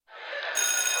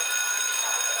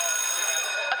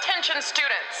Attention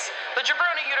students, the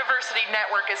Jabroni University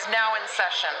Network is now in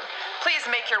session. Please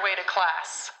make your way to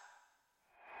class.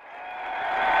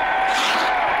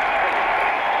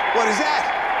 What is that?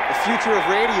 The future of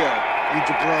radio, you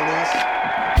jabronis.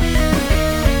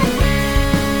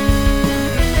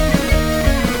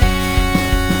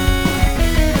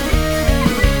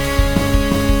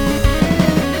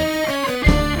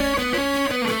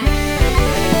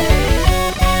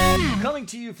 Coming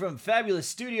to you from fabulous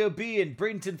Studio B in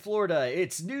Bradenton, Florida,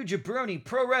 it's New Jabroni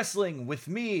Pro Wrestling with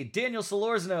me, Daniel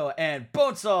Solorzano, and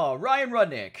Bonesaw, Ryan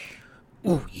Rudnick.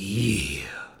 Oh, yeah.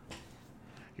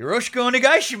 Yoroshiku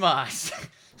onegaishimasu.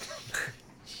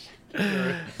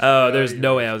 Oh, there's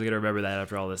no way I was going to remember that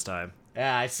after all this time.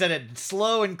 Yeah, I said it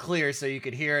slow and clear so you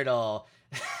could hear it all.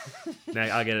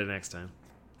 I'll get it next time.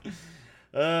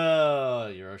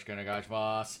 Yoroshiku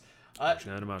onegaishimasu.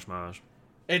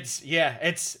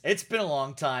 It's been a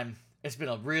long time. It's been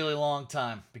a really long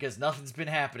time because nothing's been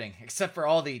happening except for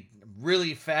all the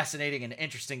really fascinating and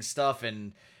interesting stuff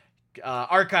and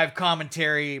archive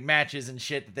commentary matches and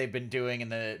shit that they've been doing in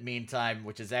the meantime,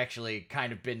 which has actually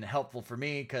kind of been helpful for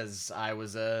me because I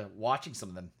was watching some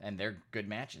of them and they're good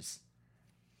matches.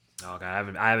 Oh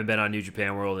god, I haven't been on New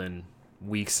Japan World in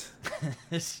weeks.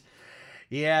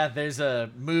 Yeah, there's a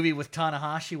movie with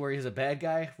Tanahashi where he's a bad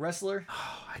guy wrestler.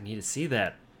 Oh, I need to see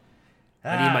that.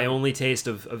 I need my only taste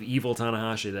of evil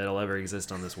Tanahashi that'll ever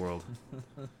exist on this world.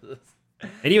 And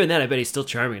even then, I bet he's still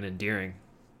charming and endearing.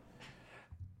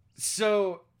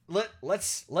 So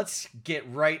let's get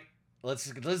right. Let's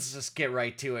just get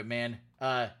right to it, man.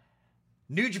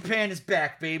 New Japan is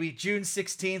back, baby. June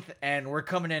 16th, and we're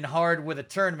coming in hard with a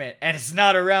tournament, and it's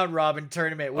not a round robin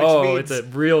tournament, which means it's a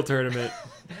real tournament.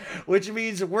 Which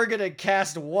means we're gonna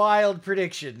cast wild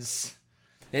predictions.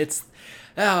 It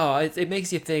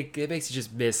makes you think. It makes you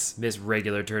just miss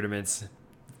regular tournaments.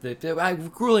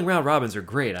 Grueling round robins are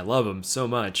great. I love them so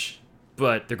much,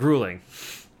 but they're grueling.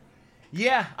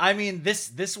 Yeah, I mean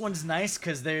this one's nice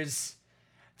because there's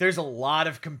a lot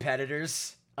of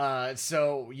competitors.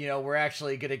 So we're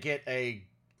actually gonna get a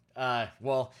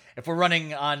if we're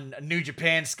running on a New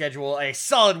Japan schedule, a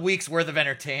solid week's worth of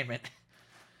entertainment.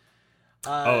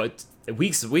 It's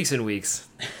weeks and weeks.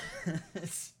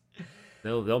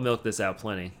 They'll milk this out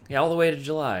plenty. Yeah, all the way to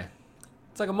July.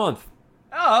 It's like a month.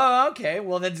 Oh, okay.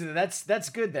 Well, that's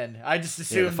good then. I just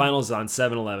assumed the finals on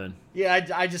 7-Eleven. Yeah,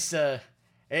 I just it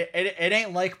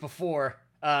ain't like before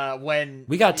when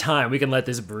we got time. We can let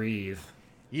this breathe.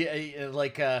 Yeah,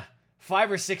 like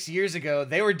 5 or 6 years ago,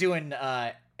 they were doing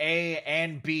A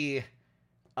and B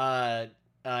in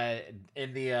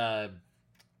the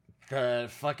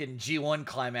fucking G1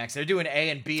 climax. They're doing A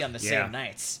and B on the same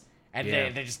nights. And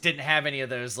they just didn't have any of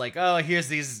those, like, oh, here's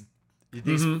these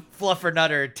fluffer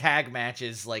nutter tag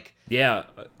matches, like. Yeah,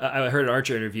 I heard an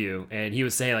Archer interview, and he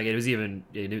was saying, like,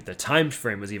 the time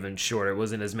frame was even shorter. It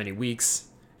wasn't as many weeks.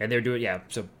 And they're doing,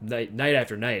 so night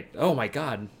after night. Oh my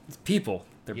god, it's people,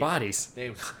 their bodies.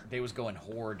 They was going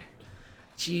horde.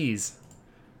 Jeez.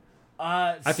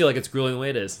 I feel like it's grueling the way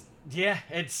it is. Yeah,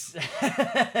 it's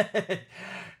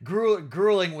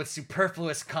grueling with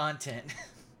superfluous content.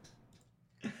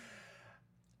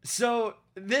 So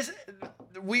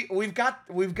we've got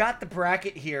the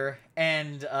bracket here,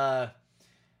 and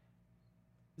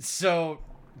so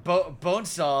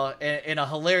Bonesaw in a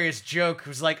hilarious joke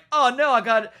was like, "Oh no, I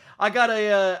got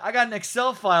an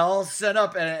Excel file all set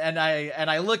up, and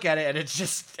I look at it, and it's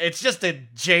just a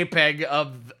JPEG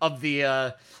of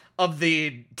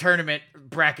the tournament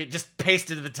bracket just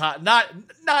pasted to the top, not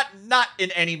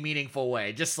in any meaningful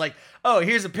way, just like, oh,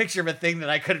 here's a picture of a thing that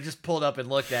I could have just pulled up and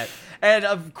looked at. And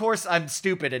of course I'm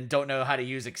stupid and don't know how to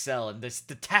use Excel, and it's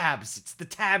the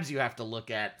tabs you have to look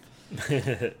at.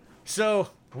 So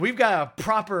we've got a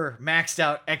proper maxed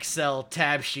out Excel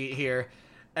tab sheet here,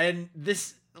 and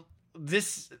this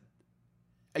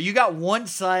you got one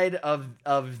side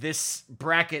of this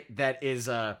bracket that is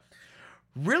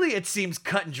really, it seems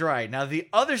cut and dry. Now, the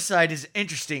other side is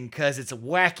interesting because it's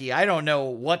wacky. I don't know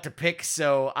what to pick,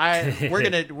 so we're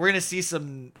gonna see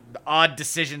some odd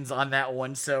decisions on that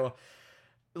one. So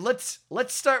let's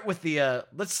start with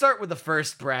the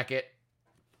first bracket,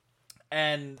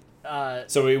 and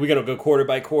so we gonna go quarter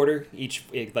by quarter, each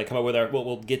like come up with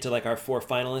we'll get to like our 4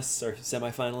 finalists or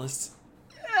semifinalists.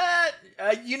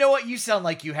 You know what? You sound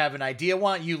like you have an idea.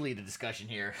 Why don't you lead the discussion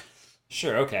here?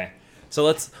 Sure. Okay. So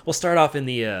we'll start off in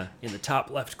the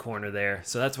top left corner there.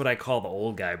 So that's what I call the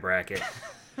old guy bracket.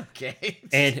 Okay.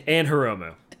 And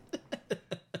Hiromu.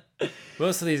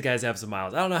 Most of these guys have some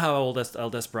miles. I don't know how old El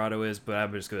Desperado is, but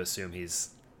I'm just gonna assume he's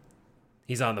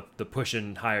on the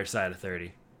pushing higher side of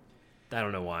 30. I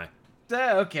don't know why.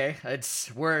 Okay.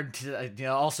 Also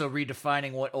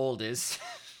redefining what old is.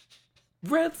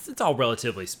 It's all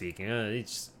relatively speaking.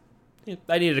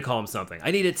 I needed to call him something.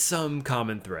 I needed some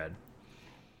common thread.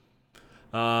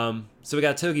 So we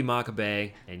got Togi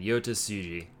Makabe and Yota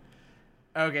Tsuji.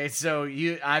 Okay, so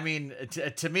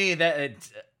to me that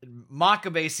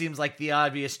Makabe seems like the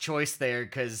obvious choice there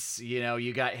because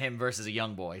you got him versus a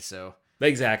young boy. So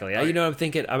exactly. You know what I'm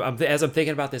thinking? As I'm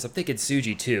thinking about this, I'm thinking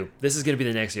Tsuji too. This is going to be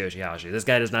the next Yoshihashi. This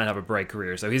guy does not have a bright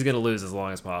career, so he's going to lose as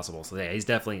long as possible. So yeah, he's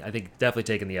definitely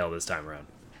taking the L this time around.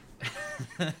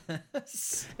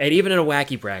 And even in a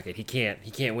wacky bracket, he can't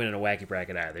win in a wacky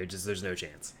bracket either. There's no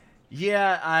chance.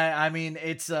 Yeah,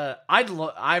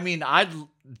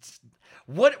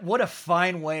 what a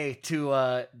fine way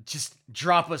to just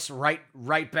drop us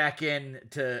right back in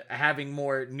to having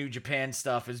more New Japan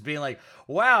stuff is being like,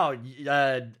 wow,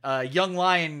 Young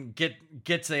Lion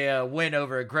gets a win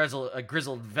over a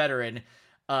grizzled veteran.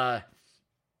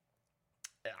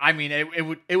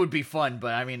 It would be fun,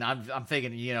 but I'm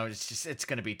thinking, it's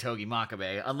gonna be Togi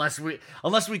Makabe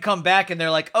unless we come back and they're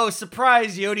like, oh,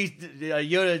 surprise,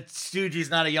 Yota Tsuji's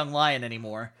not a Young Lion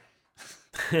anymore.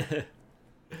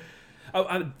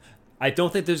 I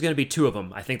don't think there's gonna be two of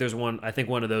them. I think there's one. I think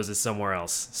one of those is somewhere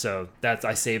else. So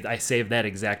I saved that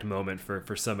exact moment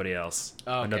for somebody else.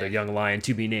 Okay. Another Young Lion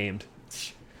to be named.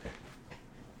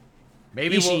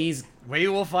 Maybe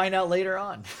we'll find out later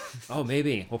on. Oh,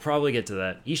 maybe. We'll probably get to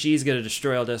that. Ishii's going to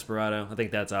destroy El Desperado. I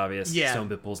think that's obvious. Yeah. Stone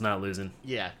Pitbull's not losing.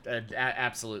 Yeah,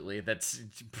 absolutely. That's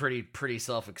pretty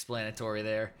self-explanatory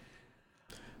there.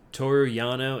 Toru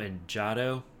Yano and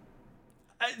Jado.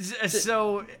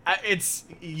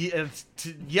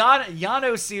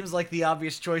 Yano seems like the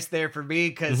obvious choice there for me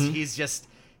because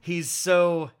he's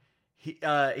so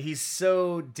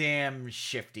damn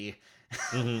shifty.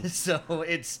 Mm-hmm. So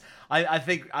I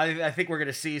think we're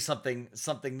gonna see something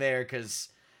there because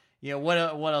what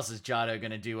else is Jado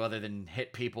gonna do other than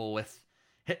hit people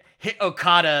hit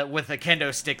Okada with a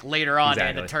kendo stick later on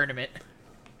in the tournament?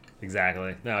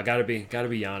 Exactly. No, gotta be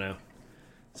Yano.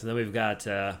 So then we've got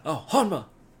Honma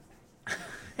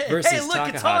versus hey, look,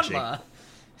 Takahashi. It's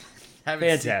Honma.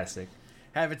 Fantastic.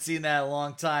 Haven't seen that in a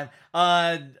long time.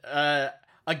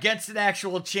 Against an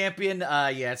actual champion,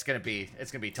 it's gonna be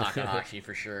Takahashi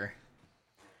for sure.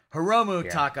 Hiromu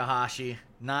Takahashi,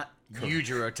 not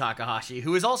Yujiro Takahashi,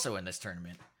 who is also in this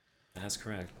tournament. That's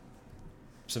correct.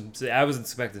 So I was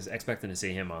expecting to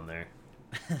see him on there.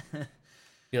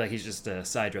 Feel like he's just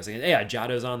side dressing. Yeah,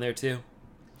 Jado's on there too.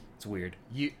 It's weird.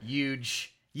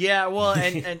 Huge. Yeah, well,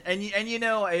 and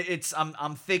it's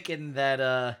I'm thinking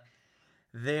that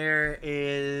there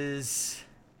is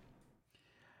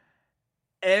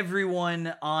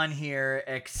everyone on here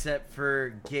except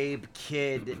for Gabe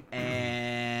Kidd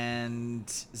and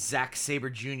Zack Sabre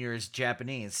Jr. is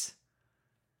Japanese.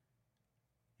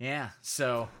 Yeah,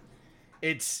 so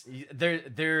it's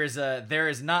there is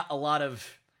not a lot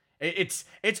of it's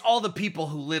all the people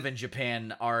who live in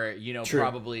Japan are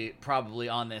True. probably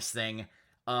on this thing,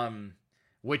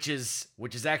 which is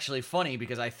actually funny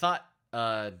because I thought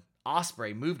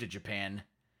Ospreay moved to Japan,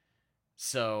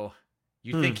 so.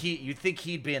 You think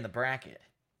he'd be in the bracket?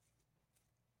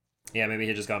 Yeah, maybe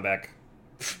he'd just gone back.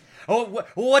 Oh,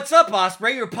 what's up,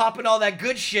 Ospreay? You're popping all that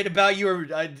good shit about you were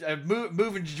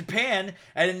moving to Japan,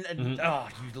 and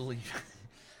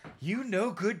you no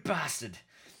good bastard.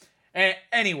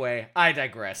 Anyway, I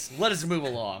digress. Let us move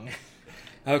along.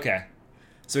 Okay,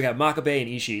 so we got Makabe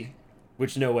and Ishii,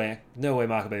 which no way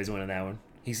Makabe's winning that one.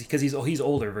 He's the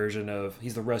older version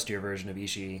he's the rustier version of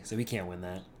Ishii, so he can't win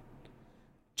that.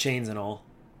 Chains and all.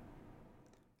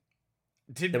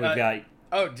 Then we've got.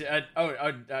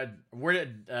 Where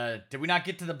did we not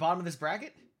get to the bottom of this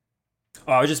bracket?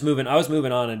 Oh, I was moving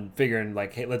on and figuring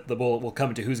like, hey, we'll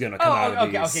come to who's gonna come out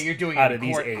of these. Okay, you're doing it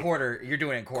in quarter. You're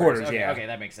doing it in quarters. Okay, yeah. Okay,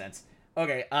 that makes sense.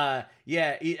 Okay,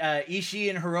 Ishii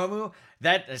and Hiromu.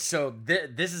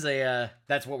 This is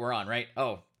that's what we're on, right?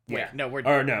 Oh. Wait, yeah. No, we're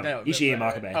Ishii and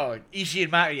Makabe. Oh, Ishii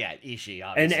and Makabe. Yeah, Ishii.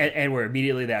 Obviously. And we're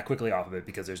immediately that quickly off of it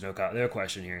because there's no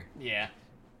question here. Yeah.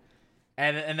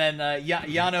 And then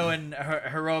Yano and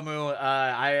Hiromu.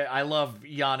 I love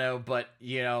Yano, but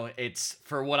it's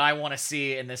for what I want to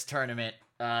see in this tournament.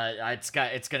 It's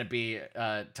gonna be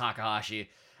Takahashi.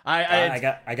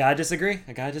 I gotta disagree.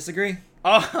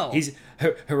 Oh, he's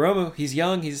Hiromu. He's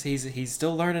young. He's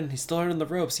still learning. He's still learning the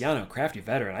ropes. Yano, crafty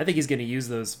veteran. I think he's gonna use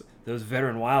those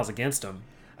veteran wiles against him.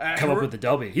 Come up with the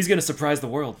W. He's gonna surprise the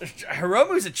world.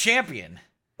 Hiromu's a champion.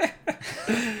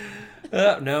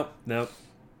 No.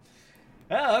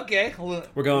 Oh, okay. Well,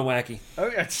 we're going wacky. Oh,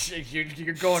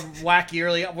 you're going wacky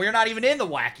early on. We're not even in the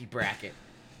wacky bracket.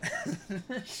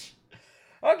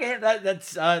 Okay,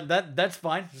 that's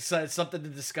fine. So it's something to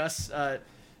discuss.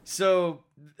 So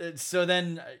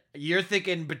then you're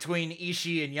thinking between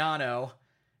Ishii and Yano.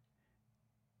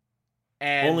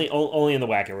 And Only in the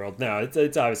Wacky World. No,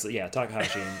 it's obviously, yeah,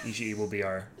 Takahashi and Ishii will be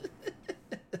our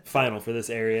final for this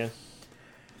area.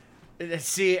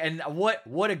 See, and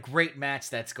what a great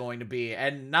match that's going to be,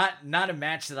 and not a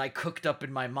match that I cooked up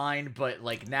in my mind, but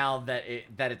like now that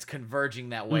it's converging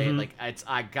that way, like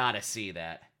I gotta see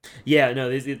that. Yeah, no,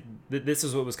 this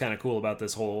is what was kind of cool about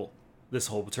this whole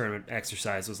tournament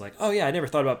exercise was like, oh yeah, I never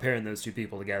thought about pairing those two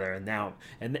people together, and now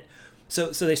so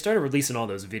they started releasing all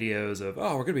those videos of,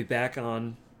 oh, we're gonna be back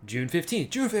on June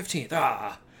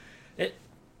 15th. It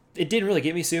didn't really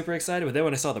get me super excited, but then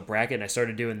when I saw the bracket and I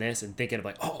started doing this and thinking of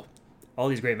like, oh, all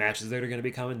these great matches that are going to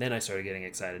be coming, then I started getting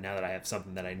excited now that I have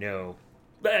something that I know.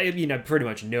 But I mean, I pretty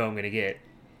much know I'm going to get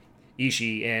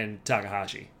Ishii and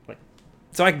Takahashi. Like,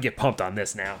 so I can get pumped on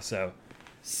this now. So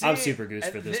See, I'm super goose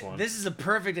for this one. This is a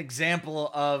perfect example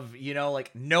of,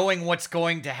 like knowing what's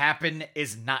going to happen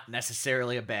is not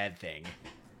necessarily a bad thing.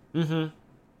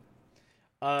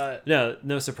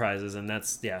 No surprises, and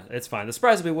it's fine. The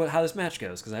surprise will be how this match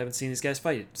goes, because I haven't seen these guys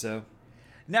fight, so...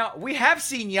 Now, we have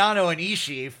seen Yano and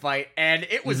Ishii fight, and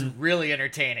it was really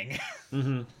entertaining.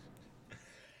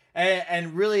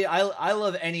 And really, I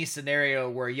love any scenario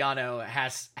where Yano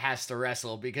has to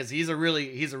wrestle, because he's a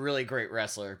really great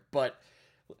wrestler. But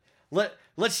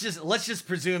let's just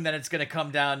presume that it's gonna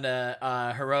come down to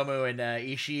Hiromu and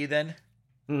Ishii then.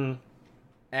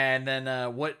 And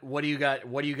then what do you got?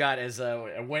 What do you got as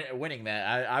winning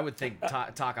that? I would think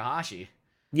Takahashi.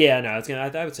 Yeah, no, it's gonna.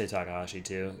 I would say Takahashi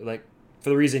too. Like, for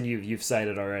the reason you've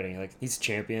cited already. Like, he's a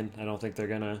champion. I don't think they're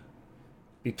gonna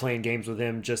be playing games with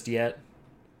him just yet.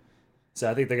 So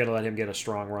I think they're gonna let him get a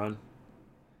strong run.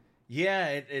 Yeah,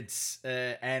 it's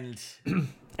and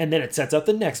and then it sets up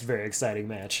the next very exciting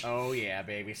match. Oh yeah,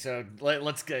 baby. So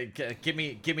let's get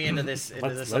me into this.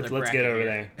 Let's get over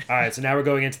there. All right, so now we're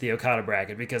going into the Okada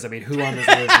bracket, because I mean, who on this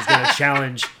list is gonna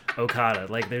challenge Okada?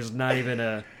 Like, there's not even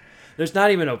a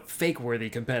fake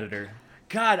worthy competitor.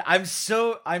 God, I'm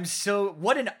so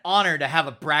what an honor to have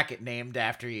a bracket named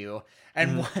after you,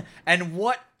 and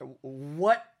what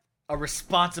a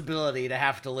responsibility to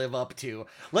have to live up to.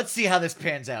 Let's see how this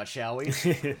pans out, shall we?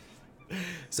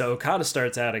 So Okada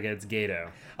starts out against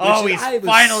Gato. Oh, he's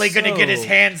finally gonna get his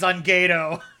hands on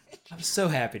Gato. I'm so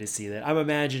happy to see that. I'm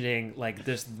imagining like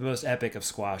this the most epic of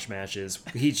squash matches.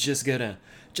 He's just gonna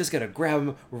grab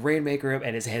him, Rainmaker him,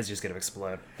 and his head's just gonna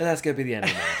explode, and that's gonna be the end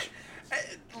of the match.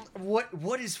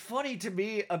 What is funny to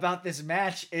me about this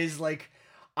match is, like,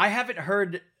 I haven't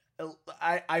heard,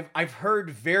 I've heard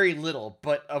very little,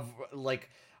 but of like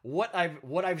what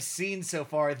I've seen so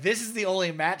far, this is the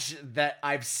only match that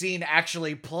I've seen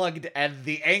actually plugged, and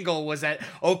the angle was that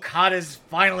Okada's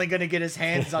finally gonna get his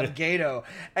hands on Gato,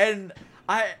 and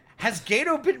has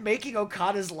Gato been making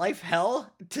Okada's life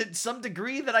hell to some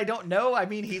degree that I don't know? I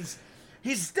mean, he's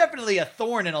definitely a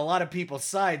thorn in a lot of people's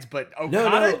sides, but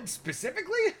Okada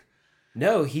specifically?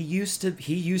 No, he used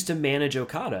to manage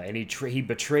Okada, and he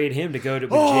betrayed him to go to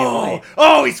Jay White.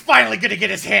 Oh, he's finally gonna get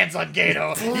his hands on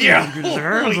Gato. Yeah,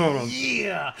 yeah,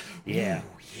 yeah, ooh,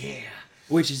 yeah.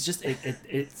 Which is just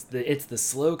it's the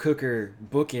slow cooker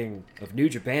booking of New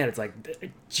Japan. It's like,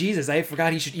 Jesus, I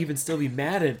forgot he should even still be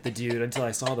mad at the dude until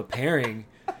I saw the pairing.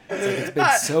 It's been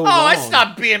so long. I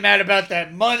stopped being mad about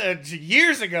that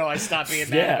years ago. I stopped being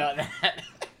mad about that.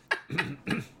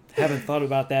 Haven't thought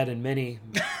about that in many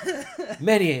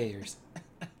years.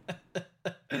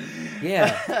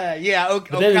 Yeah. Yeah,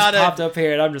 But then it's popped up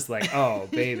here, and I'm just like, oh,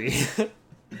 baby.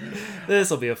 This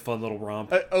will be a fun little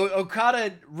romp.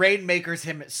 Okada Rainmakers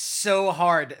him so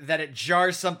hard that it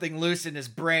jars something loose in his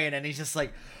brain, and he's just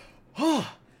like, oh,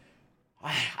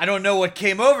 I don't know what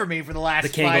came over me for the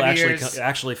last 5 years.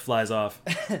 Actually flies off.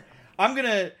 I'm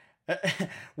gonna...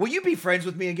 will you be friends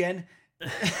with me again?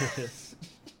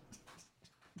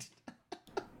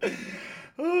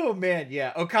 Oh man,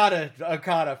 yeah,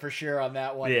 Okada for sure on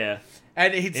that one. Yeah,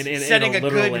 and he's setting in a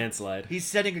literal landslide. He's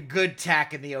setting a good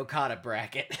tack in the Okada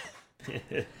bracket.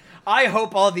 I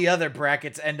hope all the other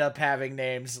brackets end up having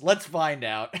names. Let's find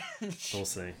out. We'll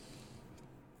see.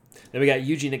 Then we got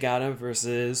Yuji Nagata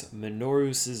versus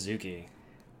Minoru Suzuki.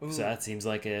 Ooh. So that seems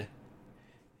like a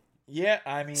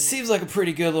seems like a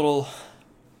pretty good little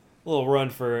run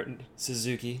for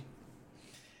Suzuki.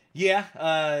 Yeah.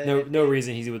 No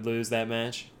reason he would lose that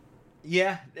match.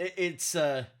 Yeah, it's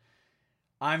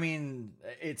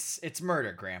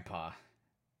murder, Grandpa.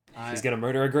 He's gonna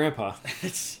murder a grandpa.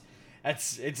 It's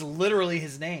literally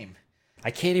his name.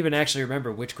 I can't even actually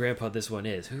remember which grandpa this one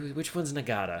is. Which one's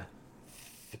Nagata?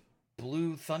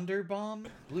 Blue Thunder Bomb?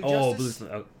 Blue Oh, Justice?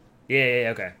 oh,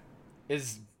 yeah, okay.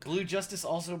 Is Blue Justice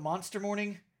also Monster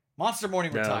Morning? Monster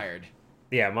Morning No. retired.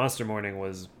 Yeah, Monster Morning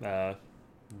was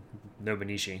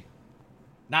Nobanishi.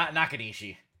 Not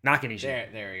Nakanishi.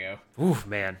 Nakanishi. There we go. Ooh,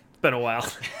 man. It's been a while.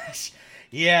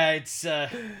 Yeah, it's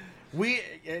I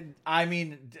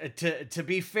mean, to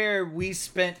be fair, we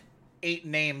spent 8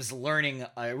 names learning.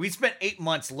 We spent 8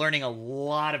 months learning a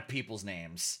lot of people's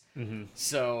names. Mm-hmm.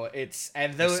 So it's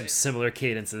and those Some similar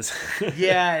cadences.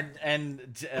 yeah, and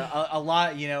a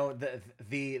lot. You know,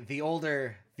 the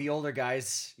older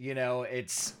guys. You know,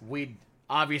 it's we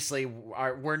obviously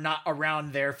we're not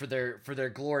around there for their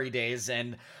glory days,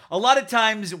 and a lot of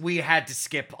times we had to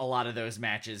skip a lot of those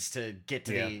matches to get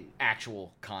to the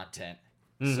actual content.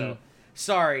 Mm-hmm. So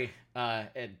sorry,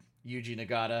 Yuji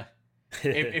Nagata.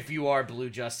 if you are Blue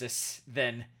Justice,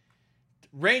 then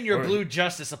rain your Blue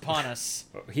Justice upon us.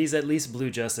 He's at least Blue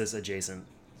Justice adjacent.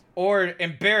 Or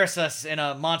embarrass us in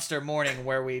a monster morning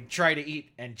where we try to eat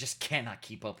and just cannot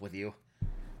keep up with you.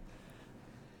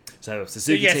 So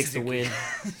Suzuki takes the win.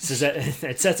 So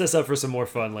it sets us up for some more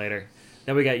fun later.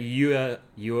 Then we got Yua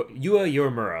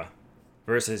Yorimura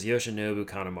versus Yoshinobu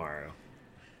Kanemaru.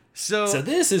 So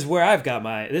this is where I've got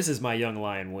this is my Young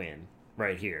Lion win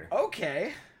right here.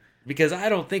 Okay. Because I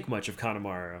don't think much of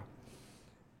Kanemaru.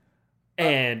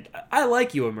 And I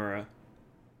like Uemura.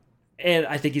 And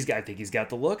I think he's got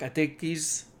the look. I think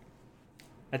he's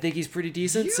pretty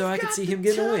decent, so I can see him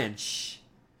getting a win.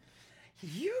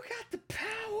 You got the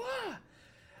power.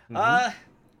 Mm-hmm.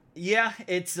 Yeah,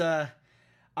 it's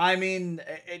I mean,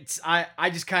 I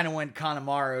just kind of went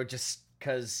Kanemaru just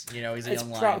cuz, you know, he's a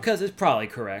young lion. Because it's probably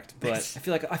correct, but I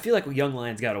feel like Young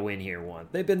Lion's got to win here one.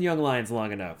 They've been Young Lions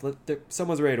long enough.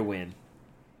 Someone's ready to win.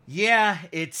 Yeah,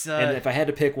 it's and if I had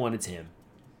to pick one, it's him.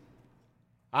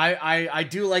 I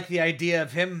do like the idea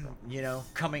of him, you know,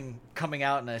 coming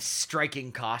out in a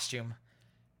striking costume,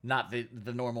 not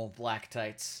the normal black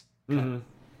tights. Mm-hmm.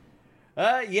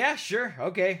 Yeah, sure,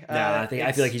 okay. Nah,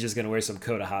 I feel like he's just gonna wear some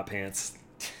coat of hot pants.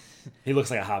 He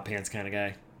looks like a hot pants kind of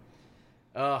guy.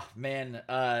 Oh man,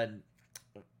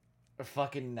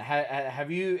 fucking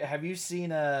have you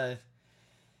seen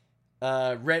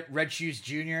Red Shoes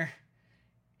Jr.?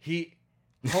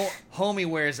 Homie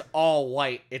wears all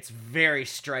white. It's very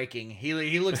striking.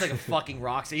 He looks like a fucking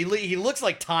rockstar. He looks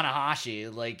like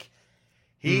Tanahashi. Like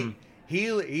he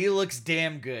looks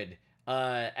damn good.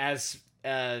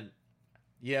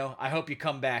 You know, I hope you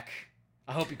come back.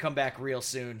 I hope you come back real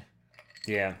soon.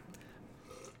 Yeah.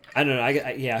 I don't know.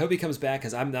 I hope he comes back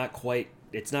because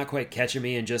it's not quite catching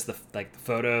me in just the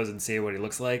photos and see what he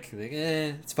looks like.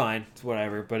 It's fine. It's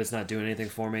whatever, but it's not doing anything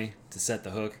for me to set the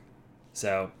hook.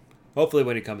 So hopefully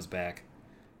when he comes back.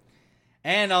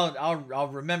 And I'll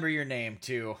remember your name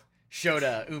too.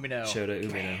 Shota Umino. Shota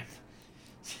Umino. Man.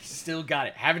 Still got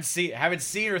it. Haven't seen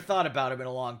or thought about him in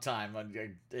a long time.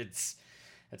 It's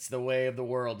the way of the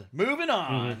world. Moving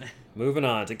on. Mm-hmm. Moving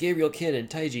on to Gabriel Kidd and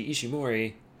Taiji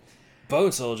Ishimori.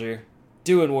 Bone Soldier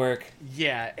doing work.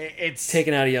 Yeah, it's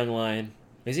taking out a Young Lion.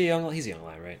 Is he a young? He's a Young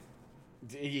Lion, right?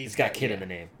 He's got Kid in the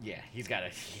name. Yeah, he's got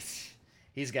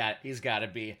to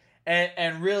be.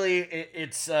 And really,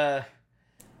 it's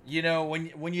you know,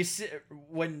 when you see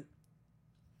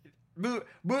move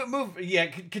yeah,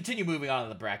 continue moving on to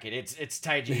the bracket. It's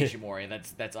Taiji Ishimori.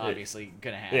 That's obviously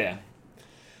gonna happen. Yeah.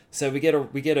 So we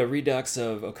get a redux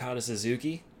of Okada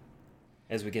Suzuki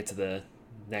as we get to the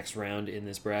next round in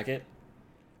this bracket.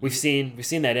 We've seen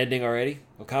that ending already.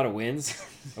 Okada wins.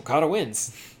 Okada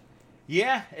wins.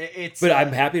 Yeah, it's. But I'm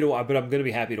gonna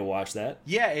be happy to watch that.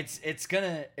 Yeah, it's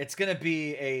gonna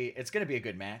be a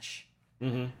good match.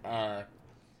 Mm-hmm.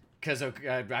 Because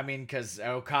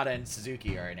Okada and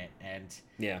Suzuki are in it, and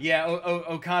yeah,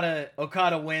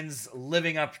 Okada wins,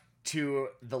 living up to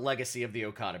the legacy of the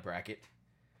Okada bracket.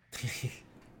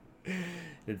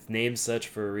 It's named such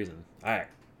for a reason. All right.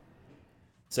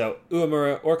 So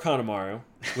Uemura or Kanemaru,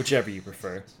 whichever you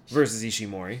prefer, versus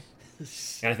Ishimori.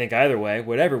 And I think either way,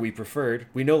 whatever we preferred,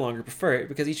 we no longer prefer it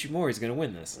because Ishimori is going to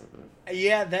win this.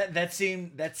 Yeah, that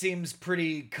seems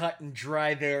pretty cut and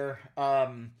dry there.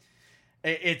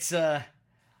 It's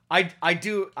I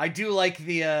do like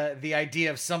the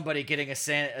idea of somebody getting a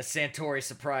Santori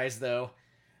surprise though.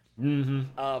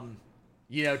 Mm-hmm.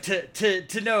 You know,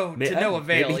 to no avail.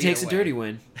 Maybe he takes a dirty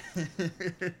win.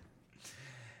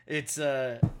 It's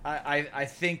I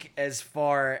think as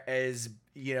far as,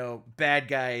 you know, bad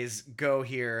guys go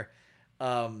here,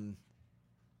 Taiji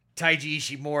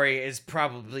Ishimori is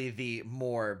probably the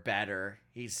more badder.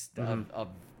 He's of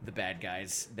the bad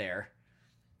guys there.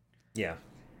 Yeah.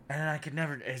 And I could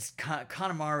never.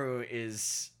 Kanemaru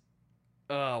is.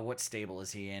 What stable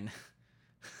is he in?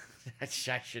 I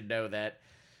should know that.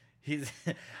 He's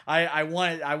I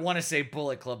want to say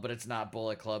Bullet Club, but it's not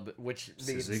Bullet Club, which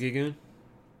means Suzuki-gun?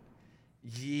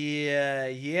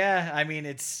 Yeah. I mean,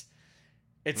 it's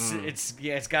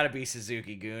got to be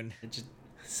Suzuki-gun.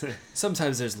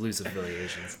 Sometimes there's loose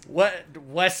affiliations. What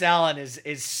Wes Allen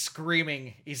is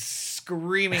screaming. He's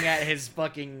screaming at his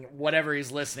fucking whatever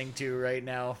he's listening to right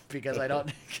now because I don't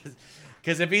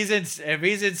because if he's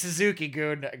in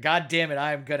Suzuki-gun, god damn it,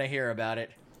 I am gonna hear about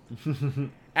it.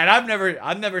 And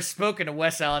I've never spoken to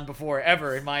Wes Allen before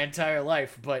ever in my entire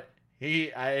life, but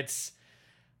I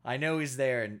know he's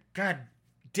there, and god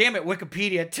damn it,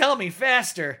 Wikipedia, tell me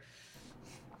faster.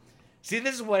 See,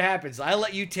 this is what happens. I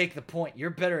let you take the point.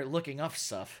 You're better at looking up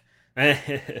stuff.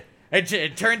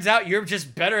 It turns out you're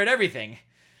just better at everything.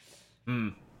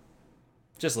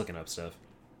 Just looking up stuff.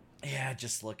 Yeah,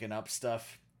 just looking up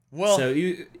stuff. Well, so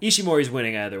Ishimori's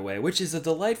winning either way, which is a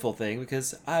delightful thing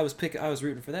because I was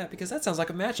rooting for that because that sounds like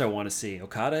a match I want to see.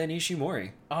 Okada and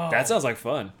Ishimori. Oh, that sounds like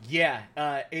fun. Yeah,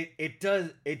 it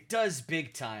does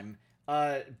big time.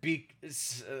 One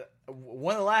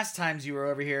of the last times you were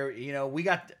over here, you know, we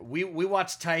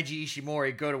watched Taiji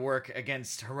Ishimori go to work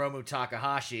against Hiromu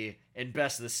Takahashi in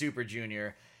Best of the Super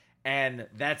Junior, and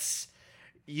that's,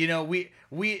 you know, we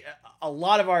a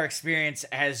lot of our experience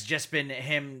has just been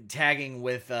him tagging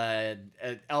with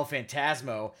El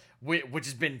Phantasmo, which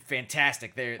has been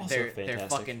fantastic. They're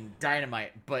fucking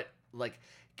dynamite, but like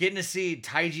getting to see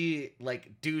Taiji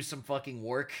like do some fucking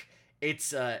work,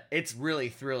 it's really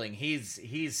thrilling.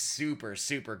 He's super,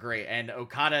 super great. And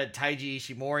Okada, Taiji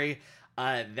Ishimori,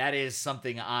 that is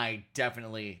something I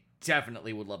definitely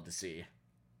would love to see.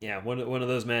 Yeah, one of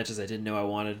those matches I didn't know I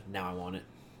wanted. Now I want it.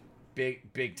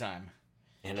 Big time.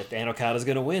 And Okada's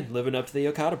gonna win, living up to the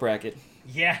Okada bracket.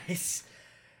 Yeah, he's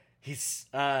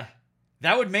that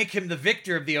would make him the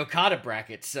victor of the Okada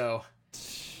bracket. So,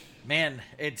 man,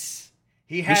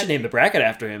 We should name the bracket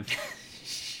after him.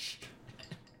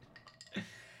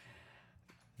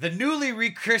 The newly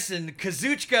rechristened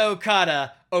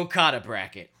Kazuchika Okada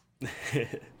bracket.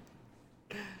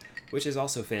 Which is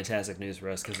also fantastic news for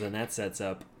us, because then that sets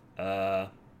up...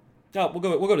 we'll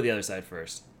go to the other side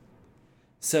first.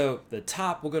 So,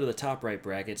 we'll go to the top right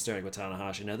bracket, starting with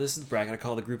Tanahashi. Now, this is the bracket I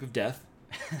call the Group of Death.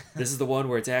 This is the one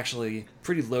where it's actually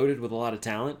pretty loaded with a lot of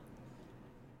talent.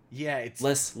 Yeah, it's...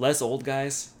 Less old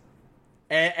guys.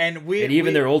 And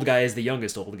their old guy is the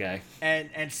youngest old guy.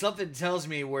 And something tells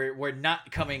me we're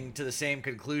not coming to the same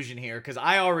conclusion here, because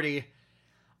I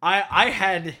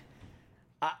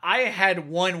had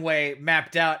one way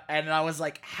mapped out, and I was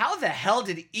like, how the hell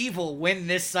did Evil win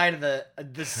this side of the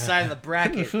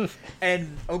bracket?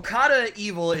 And Okada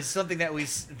Evil is something that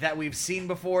we've seen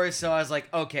before, so I was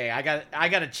like, okay, I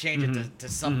got to change it to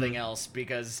something else,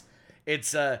 because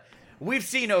it's we've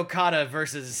seen Okada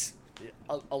versus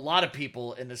a lot of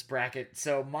people in this bracket,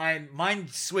 so mine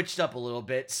switched up a little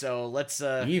bit. So let's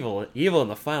Evil in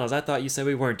the finals. I thought you said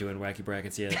we weren't doing wacky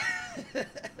brackets yet.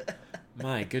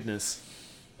 My goodness.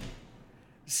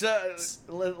 So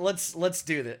let's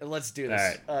do this. Let's do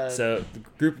this. All right. So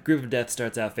the group of death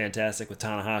starts out fantastic with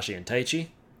Tanahashi and Taichi.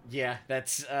 Yeah,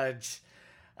 that's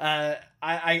I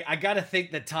gotta think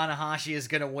that Tanahashi is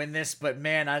gonna win this, but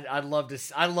man, I'd love to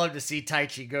see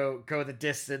Taichi go the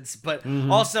distance, but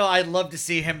also I'd love to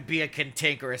see him be a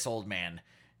cantankerous old man.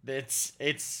 It's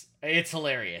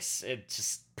hilarious. It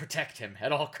just protect him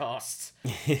at all costs.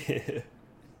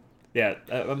 Yeah,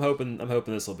 I'm hoping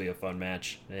this will be a fun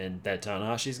match and that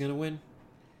Tanahashi's gonna win.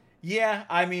 Yeah,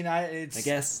 I mean, I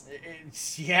guess. It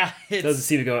doesn't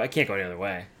seem to go. I can't go any other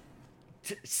way.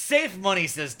 Safe money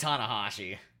says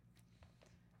Tanahashi.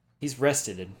 He's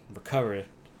rested and recovered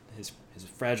his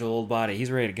fragile old body.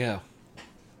 He's ready to go.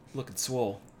 Looking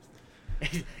swole.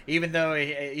 even though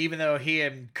he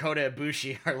and Kota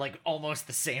Ibushi are like almost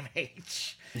the same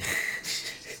age.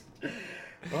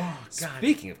 Oh God.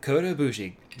 Speaking of Kota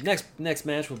Ibushi, next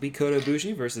match will be Kota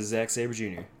Ibushi versus Zack Sabre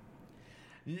Jr.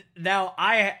 Now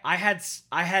I had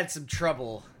some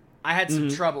trouble. I had some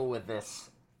trouble with this.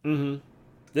 Mm-hmm.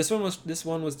 This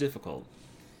one was difficult.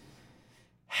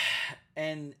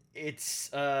 And it's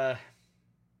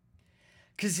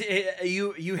cuz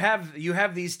you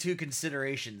have these two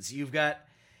considerations. You've got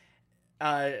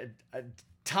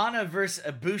Tana versus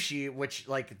Ibushi, which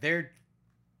like they're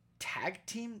tag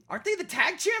team. Aren't they the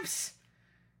tag champs?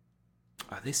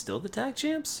 Are they still the tag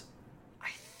champs? I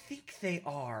think they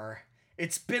are.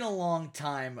 It's been a long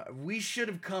time. We should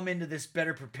have come into this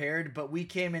better prepared, but we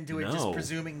came into it just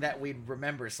presuming that we'd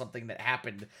remember something that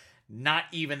happened not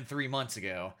even 3 months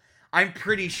ago. I'm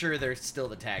pretty sure they're still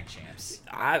the tag champs.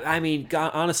 I mean,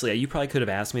 God, honestly, you probably could have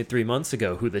asked me 3 months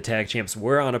ago who the tag champs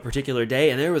were on a particular day,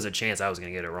 and there was a chance I was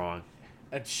going to get it wrong.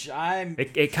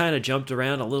 It kind of jumped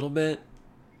around a little bit.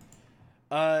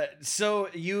 So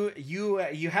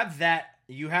you have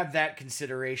that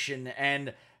consideration,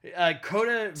 and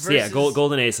Kota versus Yeah,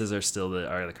 Golden Aces are still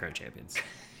the current champions.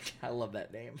 I love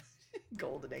that name,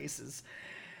 Golden Aces.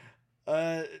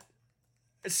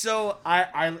 So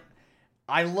I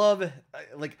love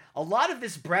like a lot of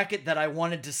this bracket that I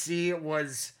wanted to see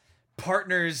was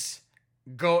partners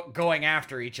going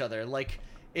after each other, like.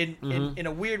 In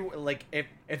a weird, like,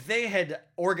 if they had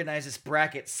organized this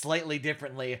bracket slightly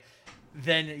differently,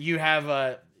 then you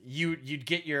have you'd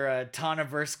get your Tana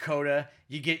versus Kota,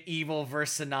 you get Evil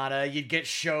versus Sonata, you'd get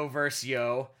Sho versus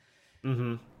Yo.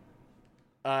 Mm-hmm.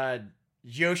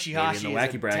 Yoshihashi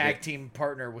is a tag team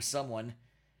partner with someone.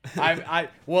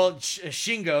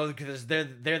 Shingo, because they're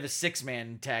the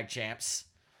 6-man tag champs.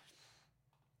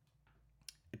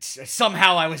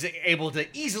 Somehow I was able to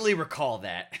easily recall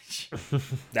that.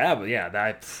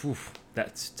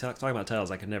 That's talking about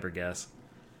titles I could never guess.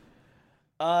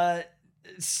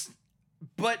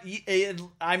 But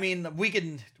I mean, we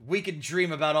can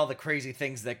dream about all the crazy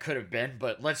things that could have been,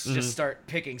 but let's just start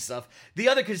picking stuff. The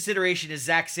other consideration is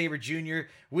Zack Sabre Jr.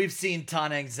 We've seen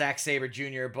Tana and Zack Sabre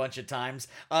Jr. a bunch of times.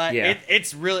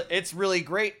 It's really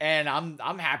great, and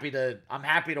I'm happy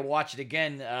to watch it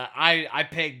again. I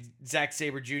pegged Zack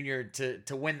Sabre Jr.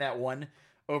 to win that one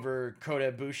over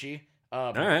Kota Ibushi.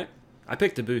 All right, I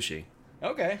picked Ibushi.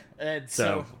 Okay, and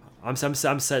so I'm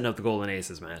setting up the Golden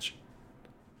Aces match.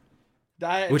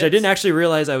 Which I didn't actually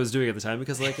realize I was doing at the time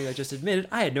because, like I just admitted,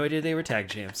 I had no idea they were tag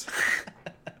champs.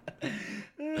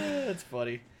 That's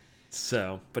funny.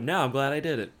 So, but now I'm glad I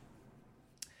did it.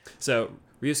 So,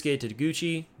 Ryusuke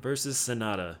Taguchi versus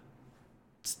Sonata.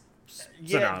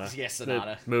 Sonata.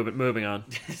 Sonata. Moving on.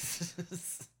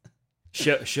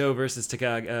 Sho versus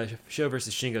Takagi. Sho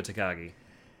versus Shingo Takagi.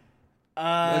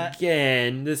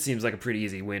 Again, this seems like a pretty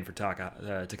easy win for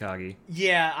Takagi.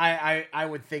 Yeah, I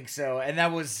would think so, and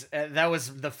that was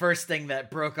the first thing that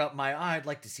broke up my. I'd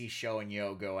like to see Sho and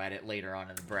Yo go at it later on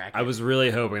in the bracket. I was really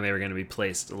hoping they were going to be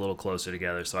placed a little closer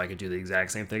together, so I could do the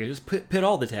exact same thing and just pit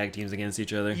all the tag teams against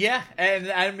each other. Yeah,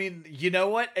 and I mean, you know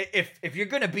what? If you're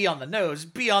going to be on the nose,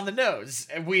 be on the nose.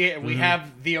 We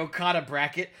have the Okada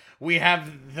bracket. We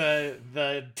have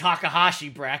the Takahashi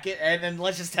bracket, and then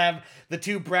let's just have the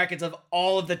two brackets of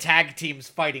all of the tag teams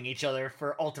fighting each other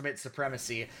for ultimate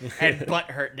supremacy and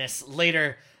butthurtness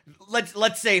later.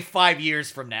 Let's say 5 years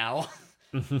from now.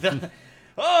 The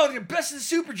Best of the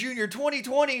Super Junior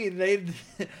 2020. They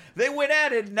went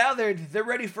at it. Now they're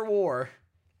ready for war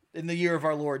in the year of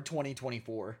our Lord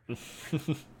 2024.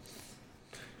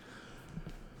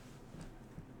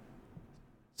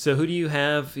 So who do you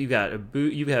have? You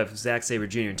have Zack Sabre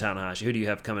Jr. and Tanahashi. Who do you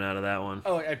have coming out of that one?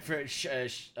 Oh, I'm thinking.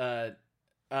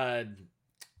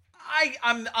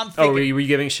 Oh, were you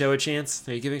giving Sho a chance?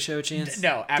 Are you giving Sho a chance?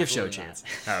 No, absolutely give Sho a not. chance.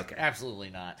 Oh, okay, absolutely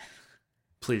not.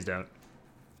 Please don't.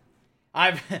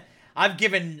 I've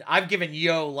given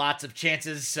Yo lots of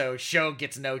chances, so Sho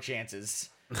gets no chances.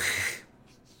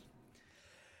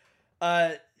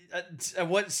 What's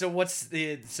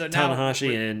the now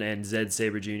Tanahashi and Zed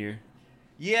Sabre Jr.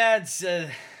 Yeah, it's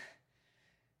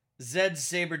Zed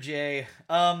Sabre J.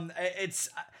 It's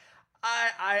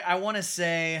I want to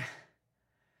say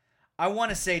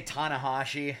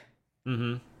Tanahashi.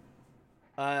 Mm-hmm.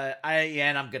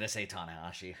 And I'm gonna say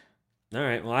Tanahashi. All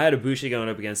right. Well, I had Ibushi going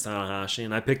up against Tanahashi,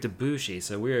 and I picked Ibushi.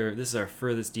 So this is our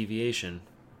furthest deviation.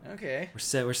 Okay.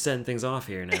 We're setting things off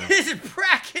here now. This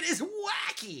bracket is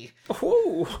wacky.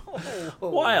 Oh,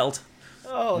 wild.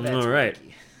 Oh, that's all right.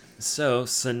 wacky. So,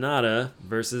 Sonata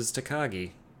versus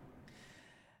Takagi.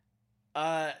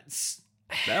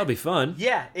 That'll be fun.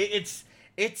 Yeah, it's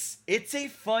a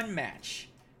fun match.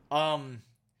 Shingo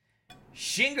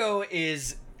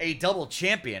is a double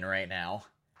champion right now.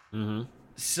 Mm-hmm.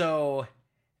 So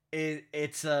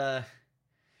it's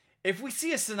if we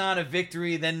see a Sonata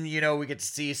victory, then we get to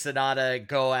see Sonata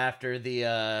go after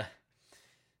the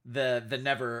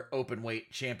never open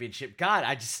weight championship. God,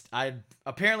 I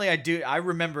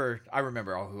remember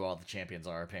who all the champions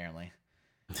are apparently.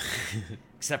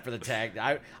 Except for the tag.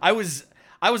 I was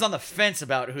on the fence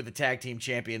about who the tag team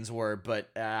champions were, but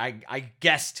I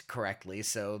guessed correctly,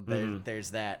 so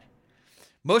there's that.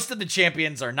 Most of the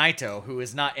champions are Naito, who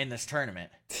is not in this tournament.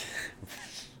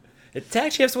 The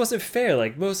tag champs wasn't fair.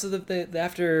 Like most of the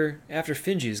after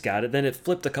Finju's got it, then it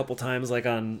flipped a couple times, like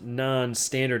on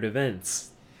non-standard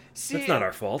events. See, that's not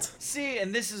our fault. See,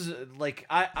 and this is like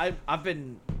I've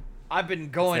been I've been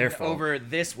going their fault. over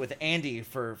this with Andy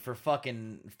for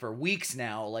weeks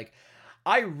now. Like,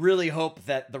 I really hope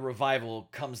that the Revival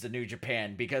comes to New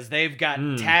Japan because they've got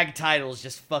tag titles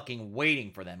just fucking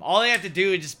waiting for them. All they have to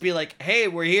do is just be like, "Hey,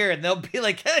 we're here," and they'll be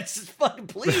like, hey, "Just fucking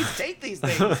please take these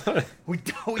things." we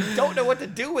don't know what to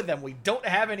do with them. We don't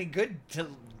have any good to.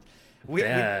 We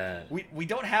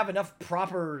don't have enough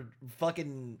proper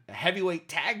fucking heavyweight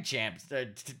tag champs,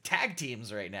 tag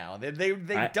teams right now. They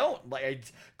don't like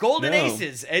it's Golden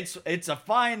Aces. It's a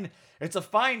fine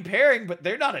pairing, but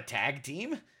they're not a tag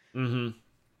team. Mm-hmm.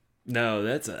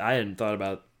 No, I hadn't thought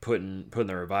about putting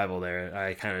the Revival there.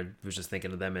 I kind of was just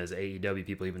thinking of them as AEW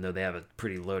people, even though they have a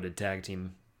pretty loaded tag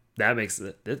team. That makes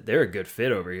they're a good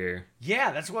fit over here.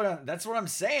 Yeah, that's what I'm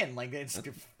saying. Like it's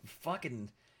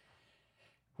fucking.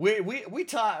 We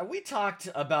talked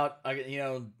about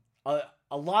a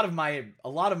lot of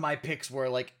my picks were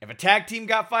like if a tag team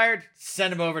got fired,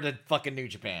 send them over to fucking New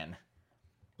Japan.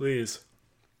 Please.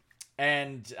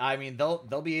 And I mean they'll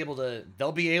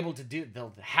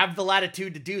have the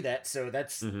latitude to do that, so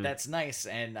that's nice,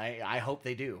 and I hope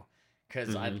they do,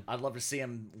 because I'd love to see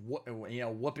them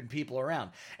whooping people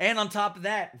around. And on top of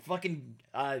that, fucking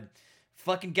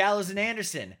Gallows and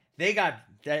Anderson, they got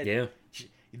that. Yeah.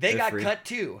 They got free. cut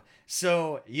too.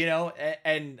 So,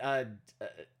 and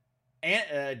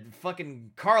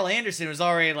fucking Carl Anderson was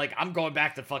already like, I'm going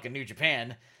back to fucking New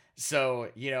Japan. So,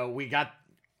 we got,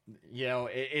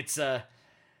 it's I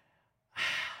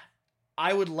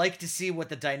would like to see what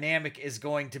the dynamic is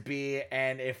going to be,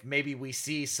 and if maybe we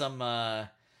see some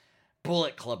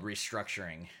Bullet Club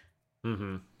restructuring.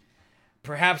 Mm-hmm.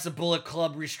 Perhaps a Bullet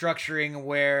Club restructuring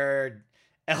where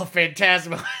El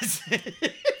Phantasmo is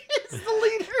the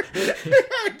leader.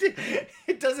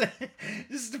 It doesn't,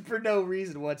 just for no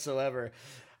reason whatsoever.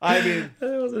 I mean,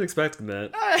 I wasn't expecting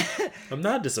that. I'm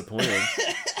not disappointed.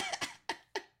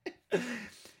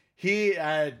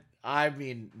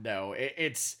 No,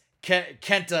 it's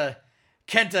Kenta.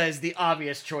 Kenta is the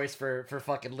obvious choice for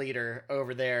fucking leader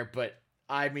over there, but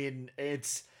I mean,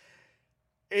 it's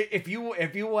if you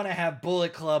want to have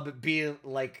Bullet Club be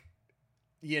like,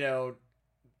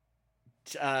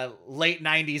 late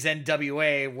 90s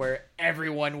NWA where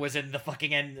everyone was in the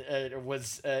fucking in the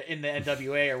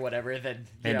NWA or whatever, then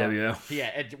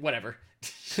NWO. Whatever.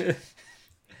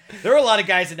 There are a lot of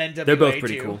guys in NWA. They're both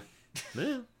pretty too. cool.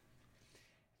 Yeah.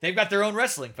 They've got their own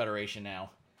wrestling federation now.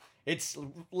 It's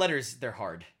letters, they're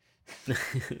hard.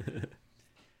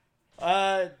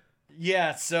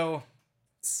 Yeah, so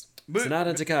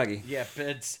Sonata Takagi. Yeah,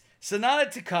 it's Sonata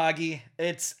Takagi.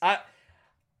 It's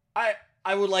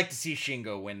I would like to see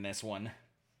Shingo win this one.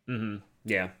 Mm-hmm.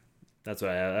 Yeah, that's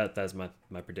what that's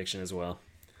my prediction as well.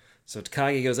 So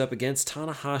Takagi goes up against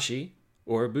Tanahashi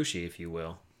or Ibushi, if you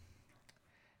will.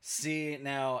 See,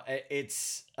 now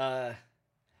it's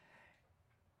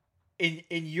in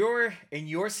your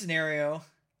scenario,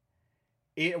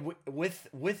 with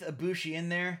Ibushi in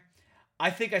there, I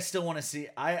think I still want to see.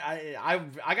 I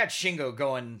got Shingo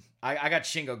going. I got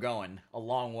Shingo going a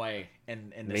long way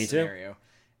in this scenario.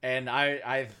 And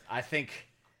I think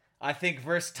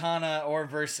versus Tana or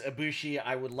versus Ibushi,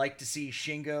 I would like to see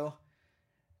Shingo,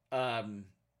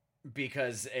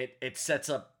 because it sets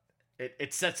up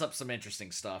some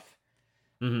interesting stuff.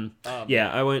 Mm-hmm.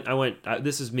 Yeah, I went.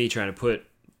 This is me trying to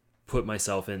put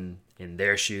myself in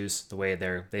their shoes, the way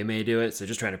they may do it. So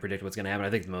just trying to predict what's going to happen.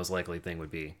 I think the most likely thing would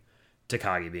be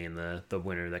Takagi being the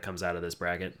winner that comes out of this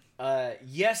bracket.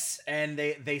 Yes, and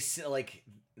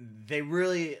they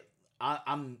really.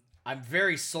 I'm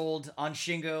very sold on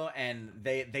Shingo, and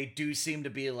they do seem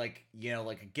to be like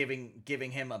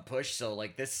giving him a push. So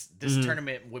like this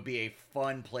tournament would be a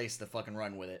fun place to fucking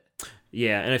run with it.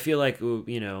 Yeah, and I feel like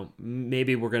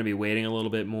maybe we're gonna be waiting a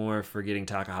little bit more for getting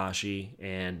Takahashi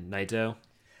and Naito.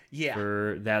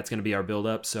 Yeah, that's gonna be our build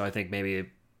up. So I think maybe it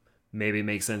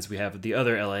makes sense we have the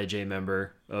other LIJ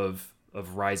member of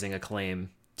Rising Acclaim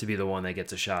to be the one that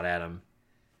gets a shot at him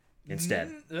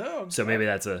instead. So maybe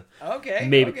that's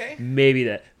maybe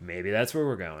that's where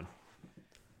we're going.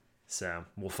 So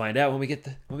we'll find out when we get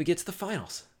to the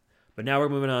finals. But now we're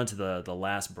moving on to the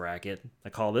last bracket. I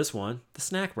call this one the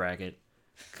snack bracket,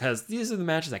 because these are the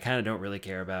matches I kind of don't really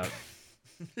care about.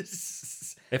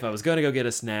 If I was going to go get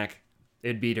a snack,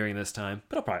 it'd be during this time.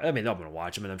 But I'm going to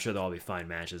watch them, and I'm sure they'll all be fine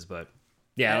matches. But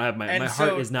yeah, I don't have my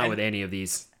heart is not with any of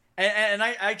these. And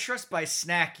I trust by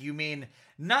snack you mean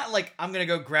not like I'm gonna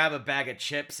go grab a bag of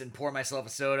chips and pour myself a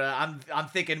soda. I'm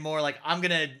thinking more like I'm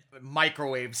gonna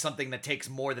microwave something that takes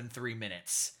more than 3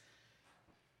 minutes.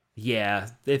 Yeah,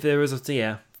 if there was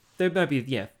there might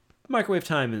be microwave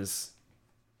time is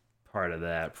part of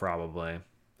that probably.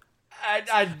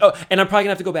 Oh, and I'm probably gonna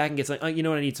have to go back and get some. You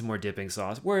know what? I need some more dipping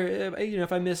sauce. Where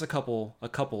if I miss a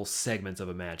couple segments of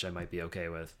a match, I might be okay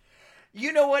with.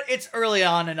 You know what? It's early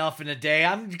on enough in the day.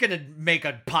 I'm gonna make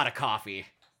a pot of coffee.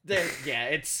 Yeah,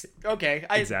 it's okay.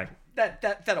 Exactly.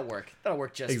 That'll work. That'll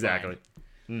work just Exactly.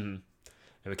 fine. Mm-hmm. And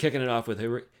we're kicking it off with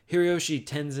Hiroshi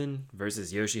Tenzin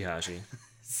versus Yoshihashi.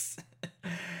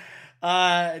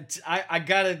 I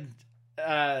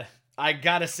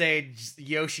gotta say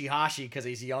Yoshihashi because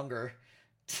he's younger.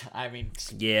 I mean,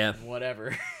 Yeah.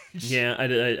 whatever. Yeah, I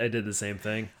did the same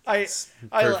thing. For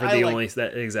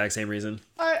that exact same reason.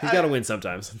 He's got to win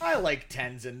sometimes. I like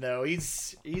Tenzin though.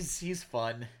 He's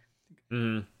fun.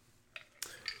 Mm.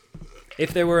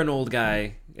 If there was an old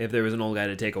guy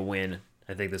to take a win,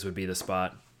 I think this would be the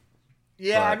spot.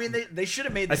 Yeah, But I mean they should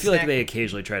have made. I feel like they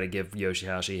occasionally try to give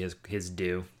Yoshihashi his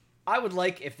due. I would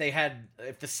like if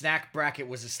the snack bracket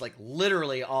was just like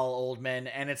literally all old men,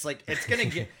 and it's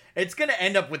gonna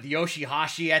end up with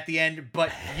Yoshihashi at the end,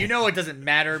 but you know it doesn't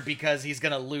matter because he's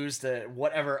gonna lose to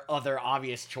whatever other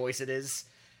obvious choice it is.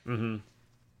 Mm-hmm.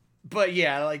 But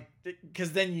yeah, like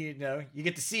because then you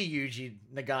get to see Yuji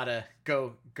Nagata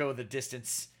go the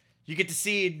distance. You get to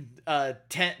see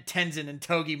Tenzin and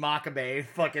Togi Makabe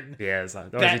fucking it's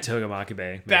always Toga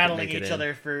Makabe battling each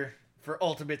other for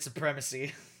ultimate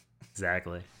supremacy.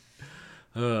 Exactly.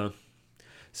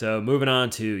 So moving on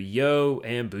to Yo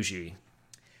and Bushi.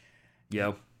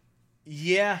 Yo.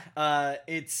 Yeah,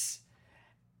 it's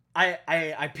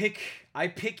I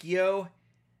pick Yo,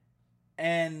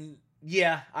 and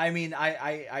yeah, I mean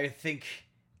I think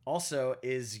also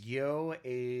is Yo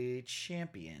a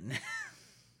champion?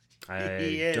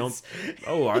 He is. Don't.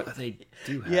 They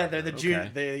do have. Yeah, they're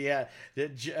the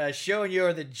okay. Sho and Yo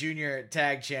are the junior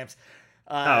tag champs.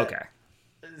 Okay.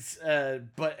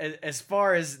 But as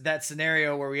far as that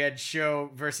scenario where we had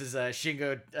Sho versus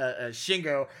Shingo,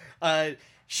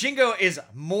 Shingo is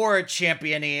more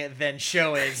champion-y than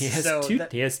Sho is. He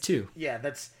has two. Yeah,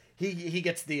 he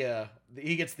gets the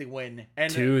win.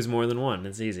 And 2 is more than 1.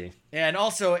 It's easy. And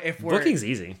also, booking's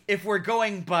easy. If we're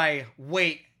going by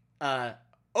weight,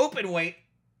 open weight,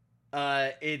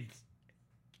 it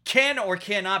can or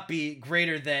cannot be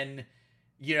greater than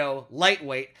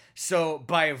lightweight. So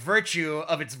by virtue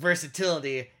of its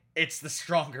versatility, it's the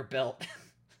stronger belt.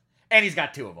 And he's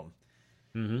got 2 of them.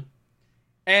 Mm-hmm.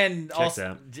 And Checks also,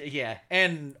 out. yeah,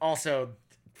 and also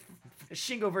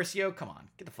Shingo versus Yo. Come on,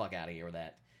 get the fuck out of here with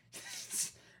that.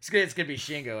 It's gonna be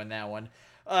Shingo in that one.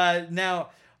 Now,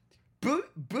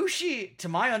 Bushi, to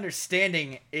my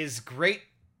understanding, is great.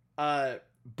 But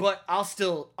I'll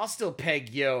still peg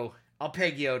Yo. I'll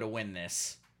peg Yo to win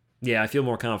this. Yeah, I feel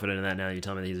more confident in that now. You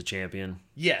tell me that he's a champion.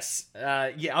 Yes.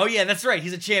 Yeah. Oh, yeah. That's right.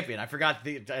 He's a champion. I forgot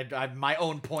my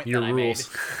own point Your that rules.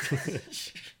 I made.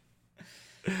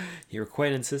 You were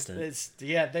quite insistent.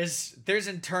 There's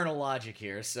internal logic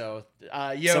here. So,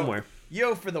 Yo, somewhere.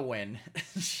 Yo for the win.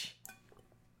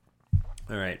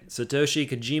 All right, Satoshi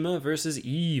Kojima versus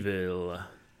Evil.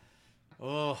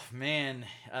 Oh man,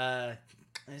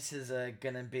 this is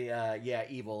gonna be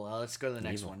Evil. Let's go to the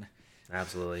next one.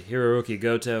 Absolutely. Hiroki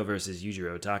Goto versus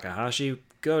Yujiro Takahashi.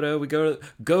 Goto, we go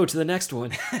to the next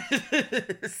one.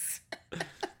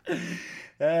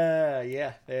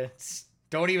 Yeah. It's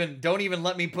don't even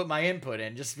let me put my input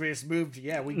in. Just move.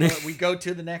 Yeah, we go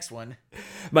to the next one.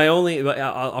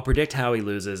 I'll predict how he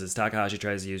loses is Takahashi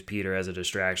tries to use Peter as a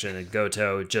distraction, and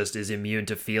Goto just is immune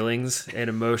to feelings and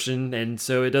emotion, and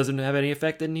so it doesn't have any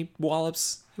effect. And he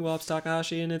wallops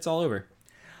Takahashi, and it's all over.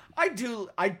 I do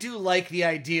like the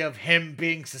idea of him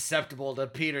being susceptible to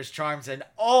Peter's charms and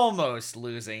almost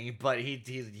losing, but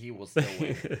he will still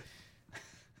win.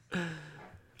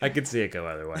 I could see it go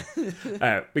either way. All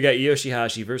right, we got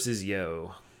Yoshihashi versus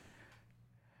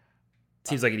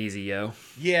Seems like an easy Yo.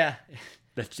 Yeah.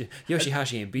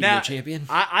 Yoshihashi ain't beating your champion.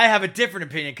 I have a different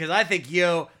opinion because I think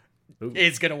Yo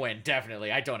is gonna win.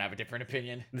 Definitely, I don't have a different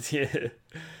opinion.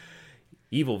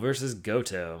 Evil versus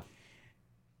Goto.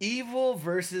 Evil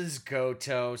versus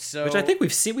Goto. So, which I think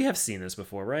we have seen this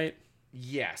before, right?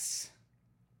 Yes.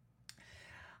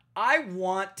 I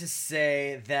want to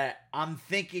say that I'm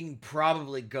thinking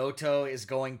probably Goto is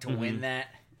going to win that.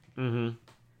 Mm-hmm.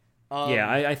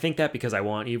 Yeah, I think that because I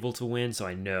want Evil to win, so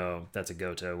I know that's a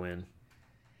Goto win.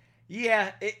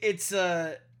 Yeah, it's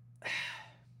a...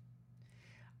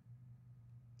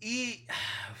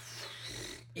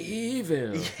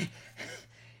 Evil.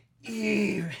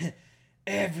 Evil.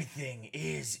 Everything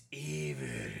is evil.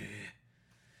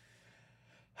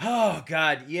 Oh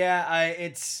God, yeah.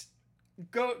 It's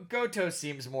Goto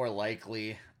seems more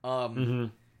likely.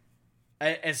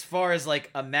 As far as like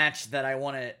a match that I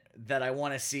want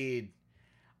to see,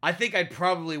 I think I'd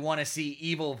probably want to see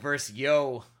Evil versus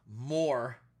Yo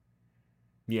more,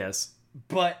 Yes.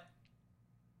 but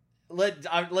let's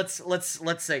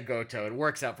say Goto. It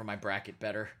works out for my bracket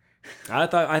better. I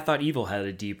thought Evil had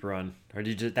a deep run, or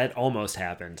that almost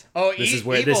happened? Oh, this is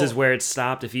where it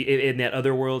stopped. If he in that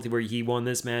other world where he won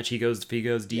this match, he goes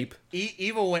deep.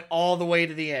 Evil went all the way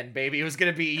to the end, baby. It was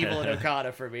gonna be Evil and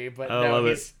Okada for me, but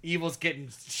no, Evil's getting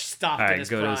stopped in his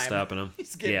prime. Goto's stopping him.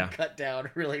 He's getting cut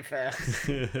down really fast.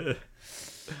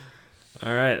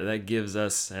 All right, that gives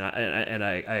us, and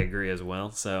I agree as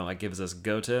well. So it gives us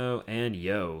Goto and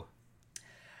Yo.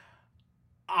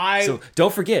 So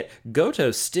don't forget,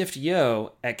 Goto stiffed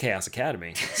Yo at Chaos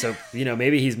Academy. So,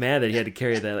 maybe he's mad that he had to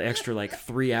carry that extra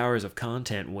 3 hours of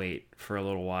content weight for a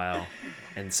little while.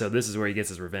 And so this is where he gets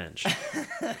his revenge.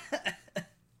 I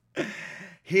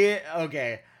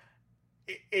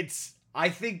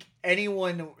think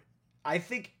anyone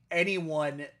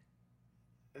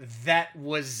that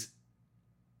was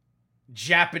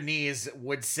Japanese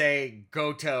would say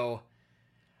Goto.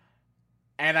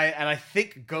 And I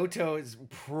think Goto is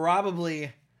probably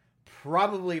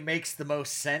makes the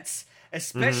most sense,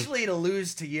 especially to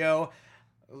lose to Yo.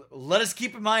 Let us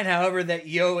keep in mind, however, that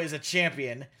Yo is a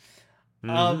champion.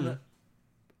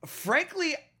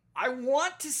 Frankly, I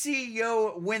want to see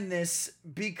Yo win this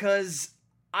because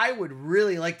I would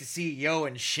really like to see Yo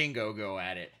and Shingo go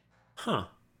at it. Huh.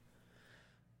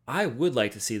 I would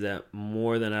like to see that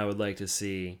more than I would like to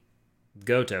see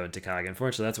Goto and Takagi.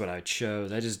 Unfortunately, that's what I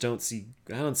chose. I don't see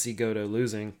Goto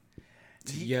losing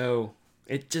to Yo.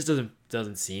 It just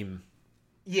doesn't seem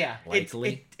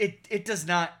likely. It does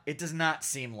not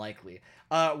seem likely.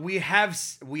 We have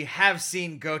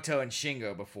seen Goto and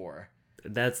Shingo before.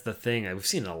 That's the thing. We've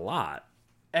seen it a lot.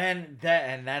 And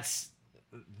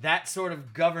that sort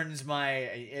of governs my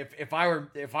if I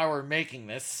were making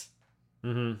this.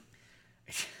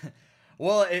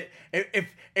 Well,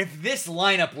 if this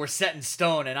lineup were set in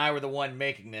stone and I were the one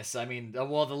making this, I mean, the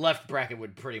left bracket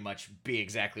would pretty much be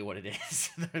exactly what it is.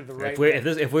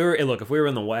 If we were in the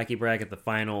wacky bracket, the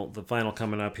final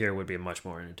coming up here would be much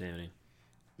more entertaining.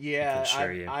 Yeah,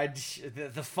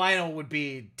 the final would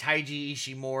be Taiji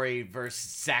Ishimori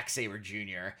versus Zack Sabre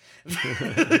Jr.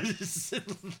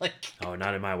 Oh,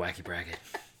 not in my wacky bracket.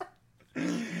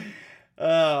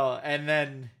 Oh, and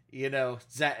then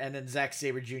Zack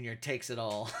Sabre Jr. takes it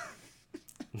all.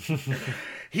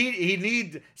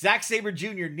 Zack Sabre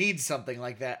Jr. needs something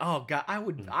like that. Oh god,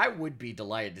 I would be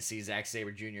delighted to see Zack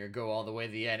Sabre Jr. go all the way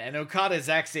to the end. And Okada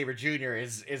Zack Sabre Jr.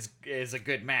 is a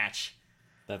good match.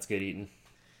 That's good eating.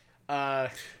 Yeah.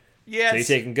 So you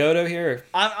taking Goto here?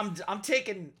 I'm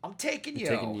taking Yo. Taking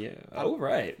Yo. Oh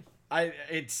right.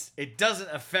 It doesn't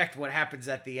affect what happens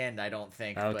at the end, I don't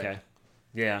think. Okay.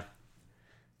 Yeah.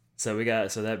 So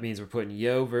that means we're putting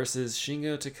Yo versus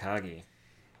Shingo Takagi.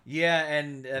 Yeah,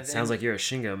 and sounds like you're a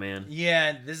Shingo man.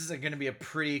 Yeah, this is going to be a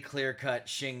pretty clear-cut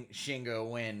Shingo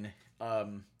win.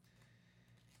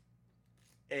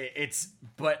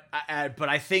 But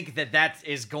I think that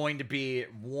is going to be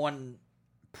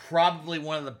probably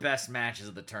one of the best matches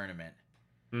of the tournament.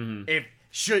 Mm-hmm. If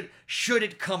should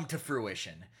it come to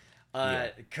fruition,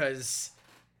 because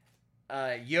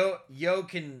Yo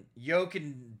can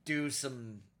do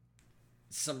some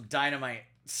dynamite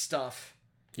stuff.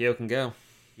 Yo can go.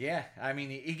 Yeah, I mean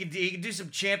he can do some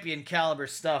champion caliber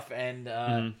stuff,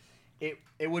 and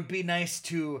it would be nice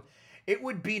to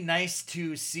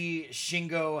see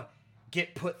Shingo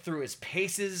get put through his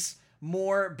paces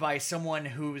more by someone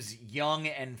who's young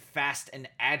and fast and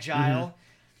agile,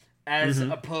 as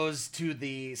opposed to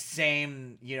the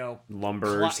same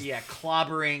lumbers.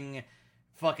 Clobbering,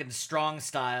 fucking strong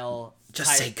style.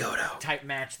 Say Goto type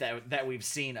match that we've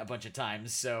seen a bunch of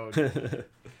times. So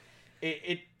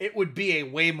it would be a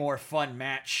way more fun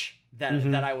match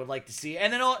that I would like to see.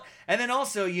 And then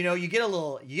also you get a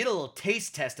little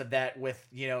taste test of that with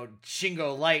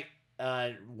Shingo Light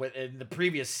in the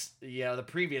previous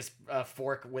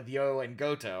fork with Yo and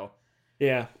Goto.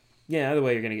 Yeah. Either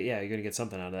way, you're gonna get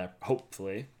something out of that.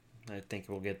 Hopefully, I think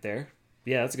we'll get there.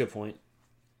 Yeah, that's a good point.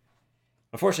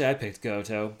 Unfortunately, I picked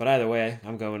Goto, but either way,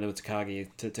 I'm going with Takagi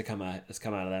to come out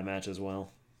of that match as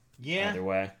well. Yeah. Either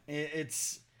way,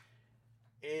 it's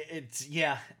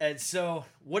yeah. And so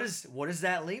what does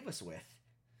that leave us with?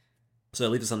 So it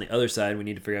leaves us on the other side. We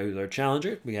need to figure out who's our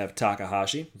challenger. We have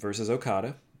Takahashi versus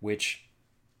Okada, which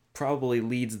probably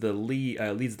leads the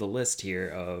list here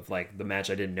of the match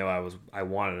I didn't know I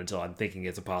wanted until I'm thinking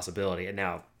it's a possibility, and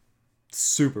now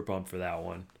super pumped for that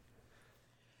one.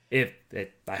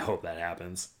 I hope that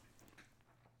happens.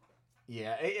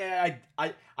 Yeah,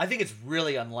 I think it's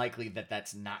really unlikely that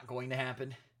that's not going to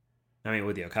happen. I mean,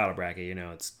 with the Okada bracket,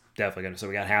 it's definitely gonna. So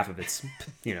we got half of it's.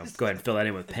 Go ahead and fill that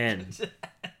in with pen.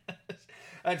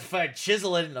 I'd fucking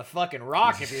chisel it in the fucking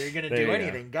rock if you're gonna do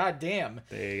anything. God damn.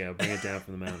 There you go. Bring it down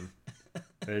from the mountain.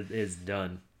 It is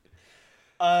done.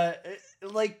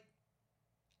 Like,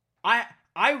 I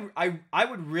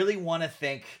would really want to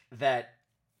think that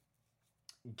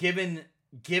given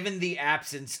the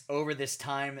absence over this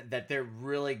time that they're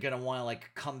really gonna want to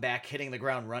like come back hitting the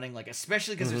ground running, like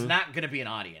especially because there's not gonna be an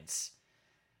audience.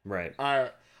 Right.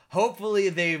 Hopefully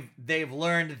they've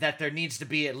learned that there needs to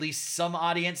be at least some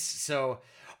audience. So,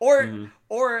 or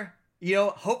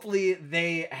hopefully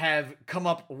they have come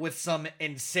up with some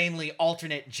insanely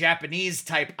alternate Japanese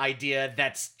type idea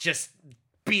that's just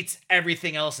beats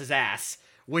everything else's ass,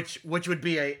 which would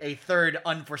be a third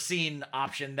unforeseen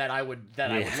option that I would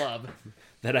love.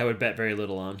 That I would bet very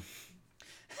little on.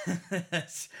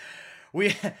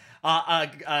 We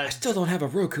I still don't have a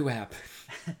Roku app.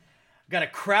 Got a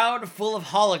crowd full of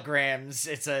holograms.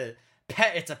 It's a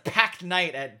packed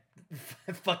night at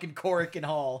fucking Korakuen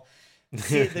Hall.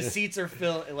 The seats are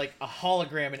filled like a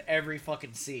hologram in every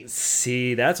fucking seat.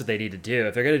 See, that's what they need to do.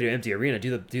 If they're gonna do empty arena,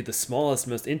 do the smallest,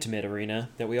 most intimate arena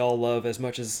that we all love as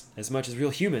much as real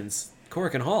humans.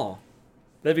 Korakuen Hall.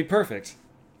 That'd be perfect.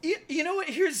 You know what?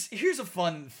 Here's a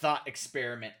fun thought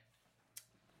experiment.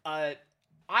 I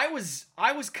was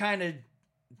kind of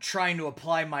trying to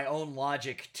apply my own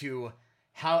logic to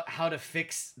how to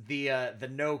fix the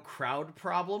no crowd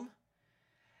problem.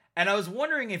 And I was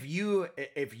wondering if you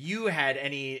had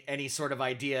any sort of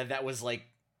idea that was like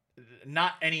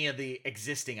not any of the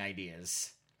existing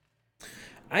ideas.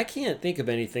 I can't think of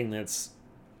anything that's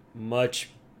much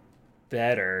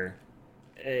better.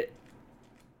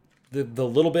 The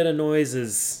little bit of noise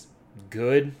is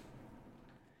good.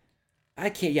 I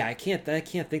can't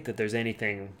think that there's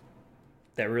anything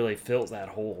that really fills that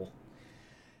hole.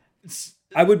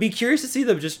 I would be curious to see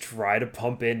them just try to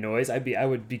pump in noise. I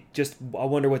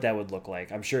wonder what that would look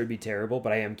like. I'm sure it'd be terrible,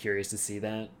 but I am curious to see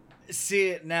that.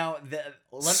 See now,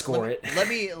 let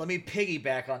me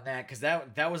piggyback on that because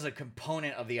that was a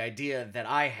component of the idea that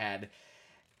I had,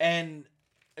 and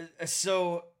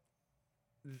so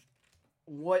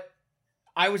what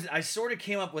I sort of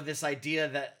came up with this idea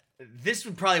that this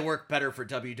would probably work better for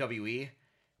WWE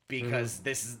because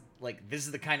this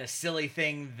is the kind of silly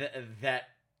thing that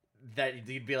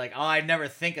you'd be like, oh, I'd never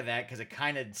think of that because it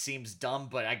kind of seems dumb,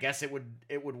 but I guess it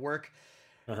would work.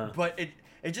 But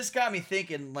it just got me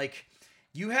thinking, like,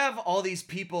 you have all these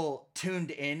people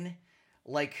tuned in,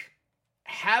 like,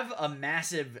 have a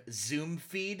massive Zoom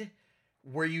feed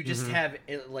where you just have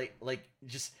it, like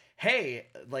just, hey,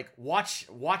 like, watch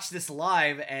this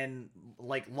live and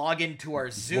like log into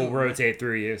our Zoom. We'll rotate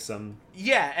through you some.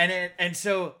 Yeah, and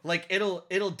so like it'll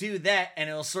do that, and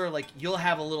it'll sort of like you'll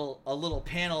have a little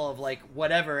panel of like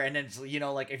whatever, and then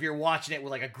like if you're watching it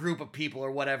with like a group of people or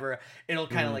whatever, it'll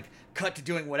kind of like cut to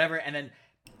doing whatever, and then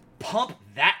pump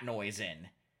that noise in.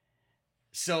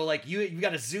 So like you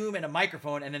got a Zoom and a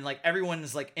microphone, and then like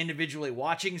everyone's like individually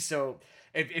watching. So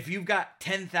if you've got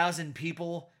 10,000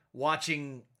 people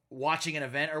watching an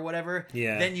event or whatever,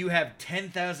 then you have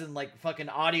 10,000 like fucking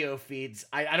audio feeds.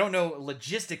 I don't know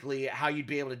logistically how you'd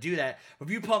be able to do that, but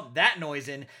if you pump that noise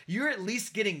in, you're at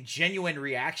least getting genuine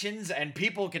reactions, and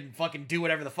people can fucking do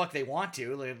whatever the fuck they want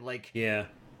to. Like, I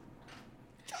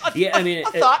mean,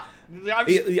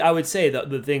 I would say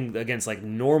the thing against like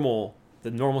the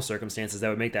normal circumstances that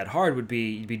would make that hard would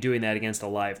be you'd be doing that against a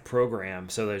live program,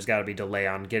 so there's got to be delay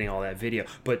on getting all that video.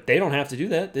 But they don't have to do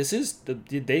that.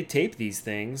 They tape these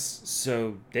things,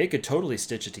 so they could totally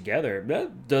stitch it together.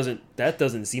 That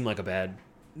doesn't seem like a bad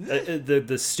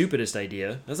the stupidest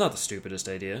idea. That's not the stupidest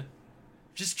idea.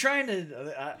 Just trying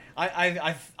to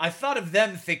I thought of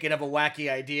them thinking of a wacky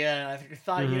idea, and I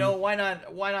thought, why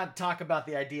not talk about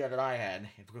the idea that I had.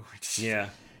 Yeah.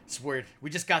 It's weird. We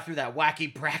just got through that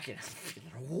wacky bracket.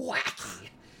 Wacky.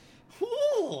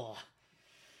 Ooh.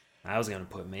 I was gonna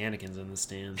put mannequins in the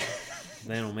stands.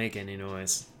 They don't make any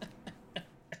noise.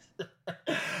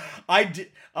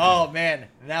 Oh man,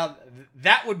 now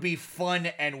that would be fun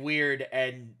and weird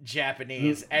and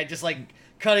Japanese, and just like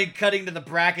cutting to the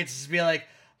brackets, just be like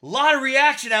a lot of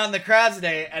reaction out in the crowd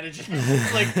today, and it just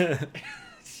like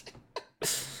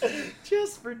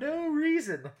just for no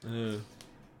reason.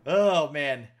 Oh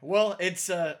man. Well, it's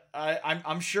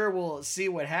I'm sure we'll see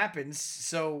what happens.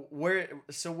 So where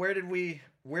did we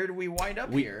wind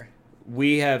up here?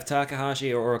 We have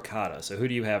Takahashi or Okada. So who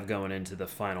do you have going into the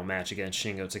final match against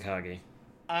Shingo Takagi?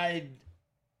 I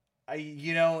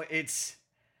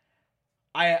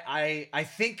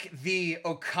think the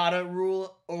Okada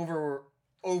rule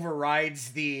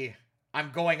overrides the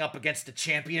I'm going up against the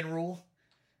champion rule.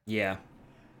 Yeah.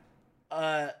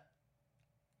 But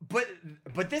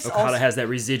this Okada also has that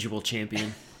residual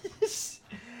champion.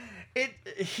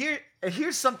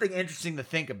 Here's something interesting to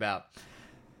think about.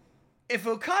 If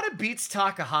Okada beats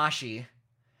Takahashi,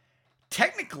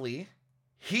 technically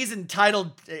he's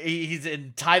entitled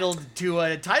to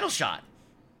a title shot.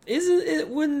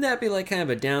 Wouldn't that be like kind of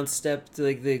a down step to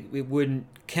like it wouldn't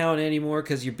count anymore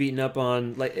because you're beating up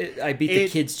on I beat the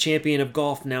kids champion of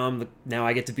golf, now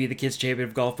I get to be the kids champion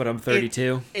of golf, but I'm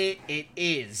 32. It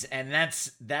is, and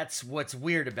that's what's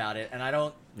weird about it, and I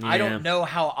don't know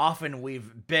how often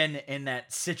we've been in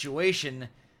that situation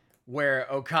where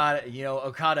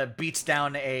Okada beats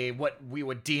down what we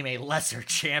would deem a lesser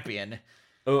champion.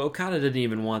 Oh, Okada didn't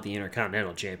even want the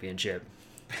Intercontinental Championship.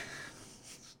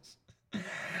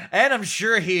 And I'm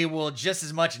sure he will just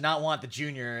as much not want the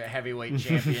Junior Heavyweight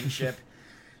Championship.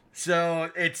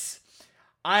 So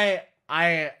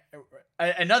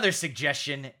another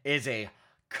suggestion is a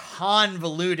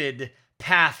convoluted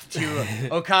path to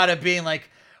Okada being like,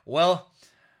 well,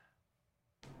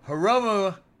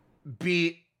 Hiromu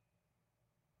beat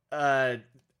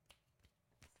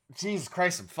Jesus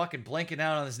Christ, I'm fucking blanking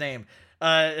out on his name.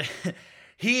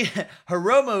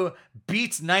 Hiromu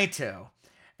beats Naito.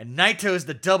 And Naito's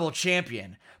the double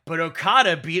champion, but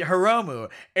Okada beat Hiromu.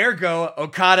 Ergo,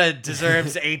 Okada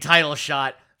deserves a title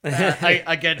shot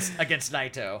against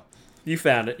Naito. You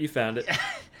found it.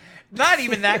 Not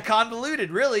even that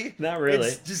convoluted, really. Not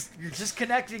really. You're just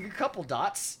connecting a couple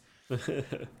dots.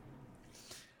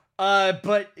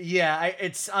 But yeah,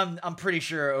 I'm pretty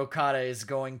sure Okada is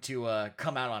going to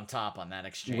come out on top on that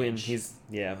exchange.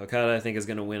 Okada I think is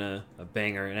going to win a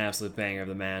banger, an absolute banger of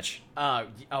the match.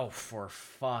 For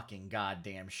fucking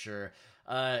goddamn sure.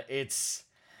 It's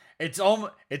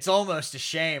almost a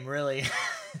shame, really.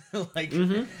 Like,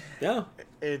 yeah.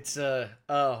 It's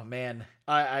oh man,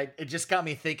 it just got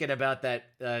me thinking about that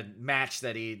match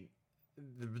that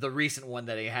the recent one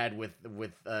that he had with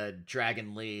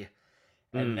Dragon Lee.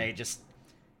 And they just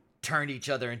turned each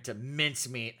other into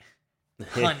mincemeat.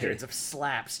 Hundreds of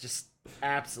slaps. Just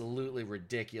absolutely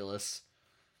ridiculous.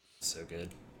 So good.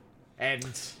 And,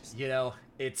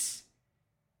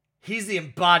 he's the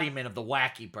embodiment of the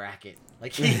wacky bracket.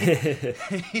 Like,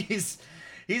 he's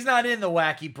not in the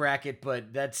wacky bracket, but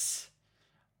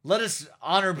let us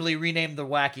honorably rename the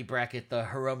wacky bracket the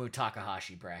Hiromu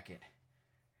Takahashi bracket.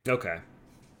 Okay.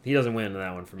 He doesn't win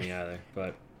that one for me either,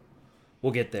 but...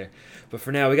 we'll get there. But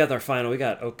for now, we got our final. We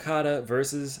got Okada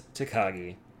versus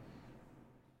Takagi.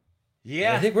 Yeah.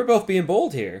 And I think we're both being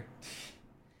bold here.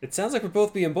 It sounds like we're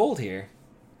both being bold here.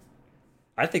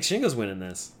 I think Shingo's winning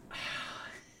this.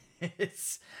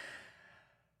 It's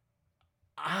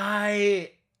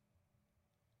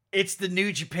the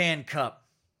New Japan Cup.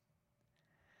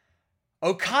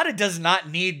 Okada does not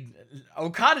need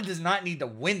to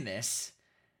win this.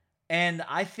 And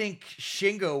I think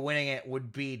Shingo winning it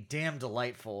would be damn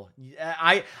delightful.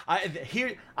 I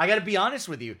gotta be honest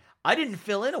with you. I didn't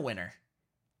fill in a winner.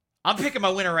 I'm picking my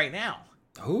winner right now.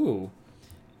 Ooh.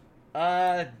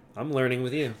 I'm learning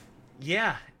with you.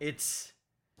 Yeah,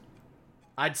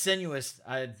 I'd send you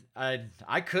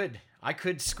I could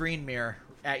screen mirror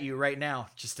at you right now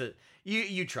just to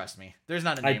you trust me. There's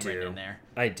not a name written in there.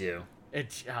 I do.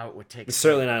 It would take. It's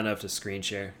certainly not enough to screen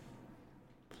share.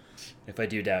 If I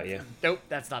do doubt you. Nope,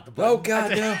 that's not the button. Oh,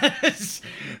 God, no.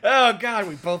 Oh, God,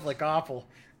 we both look awful.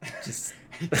 Just...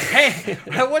 Hey,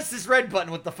 what's this red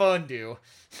button with the phone do?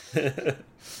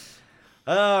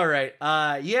 All right.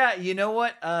 Yeah, you know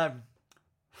what?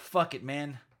 Fuck it,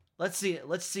 man. Let's see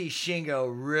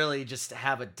Shingo really just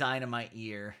have a dynamite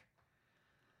year.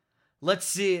 Let's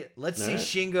see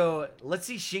Shingo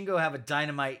have a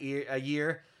dynamite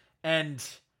year, and...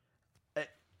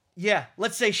 yeah,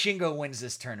 let's say Shingo wins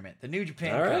this tournament. The New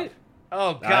Japan Cup. Right.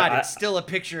 Oh, God, it's still a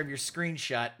picture of your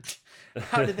screenshot.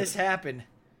 How did this happen?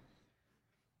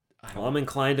 Well, I'm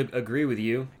inclined to agree with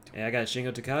you. Yeah, I got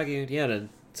Shingo Takagi. Yeah,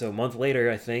 so a month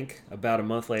later, I think, about a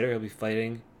month later, he'll be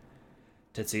fighting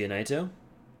Tetsuya Naito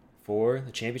for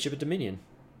the championship at Dominion.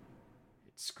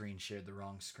 It screen shared the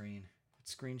wrong screen. It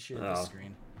screen shared the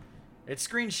screen. It's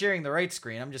screen sharing the right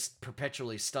screen. I'm just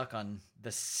perpetually stuck on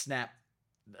the snap.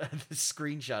 The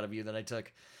screenshot of you that I took.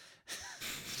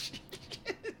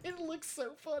 It looks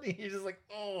so funny. You're just like,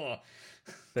 oh.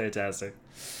 Fantastic.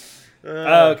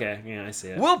 Okay. Yeah, I see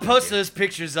it. We'll post those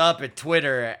pictures up at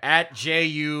Twitter at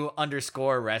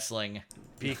JU_wrestling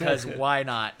because why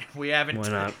not? We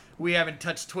haven't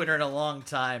touched Twitter in a long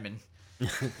time, and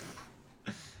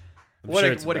what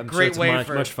a great way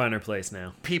for much finer place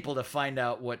now. People to find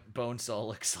out what Bonesaw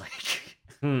looks like.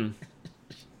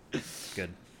 Good.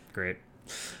 Great.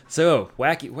 So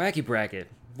wacky bracket.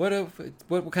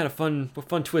 What kind of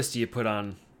fun twist do you put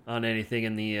on anything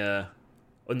in the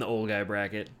old guy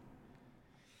bracket?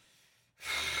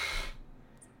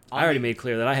 I already made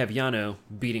clear that I have Yano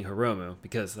beating Hiromu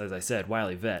because, as I said,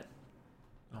 Wily Vet.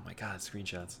 Oh my God,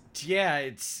 screenshots. Yeah,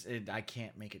 I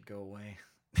can't make it go away.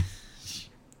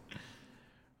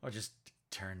 Or just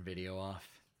turn video off.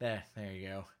 There you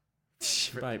go.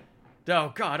 Bye.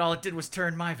 Oh God, all it did was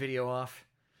turn my video off.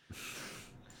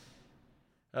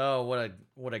 Oh,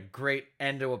 what a great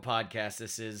end to a podcast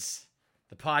this is.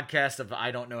 The podcast of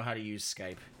I don't know how to use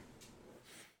Skype.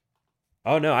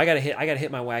 Oh no, I gotta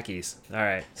hit my wackies. All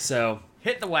right, so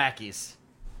Hit the wackies.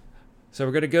 So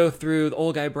we're gonna go through the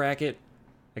old guy bracket.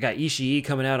 I got Ishii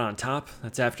coming out on top.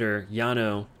 That's after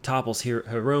Yano topples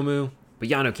Hiromu, but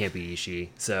Yano can't beat Ishii,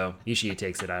 so Ishii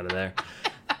takes it out of there.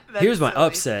 Here's my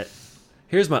upset.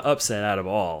 Here's my upset out of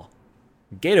all.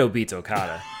 Gedo beats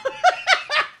Okada.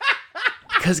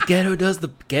 Cause Gedo does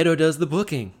the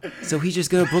booking, so he's just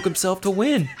gonna book himself to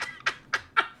win.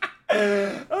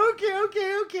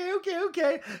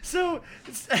 Okay. So,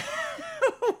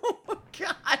 oh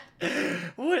God.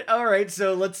 What? All right.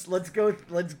 So let's go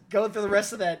through the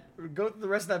rest of that. Go through the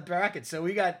rest of that bracket. So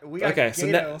we got. Okay.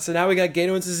 Gedo. So now we got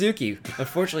Gedo and Suzuki.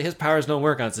 Unfortunately, his powers don't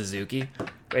work on Suzuki.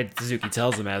 And Suzuki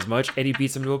tells him as much, and he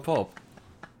beats him to a pulp.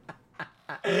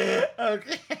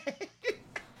 Okay.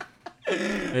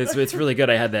 It's really good.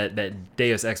 I had that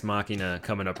Deus Ex Machina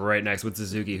coming up right next with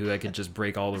Suzuki, who I could just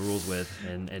break all the rules with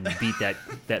and beat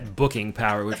that booking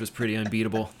power, which was pretty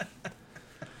unbeatable.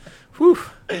 Whew.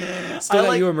 Still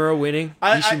got Uemura winning.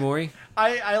 Ishimori.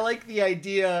 I like the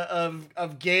idea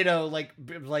of Gedo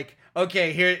like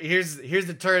okay, here's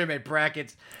the tournament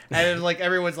brackets, and then like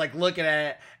everyone's like looking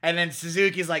at it, and then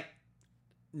Suzuki's like,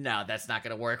 no, that's not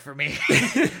gonna work for me.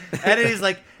 And then he's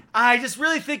like, I just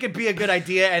really think it'd be a good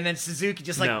idea, and then Suzuki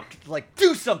just like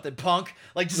do something, punk,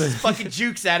 like just fucking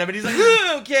jukes at him, and he's like,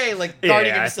 okay, like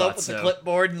guarding himself with the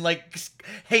clipboard and like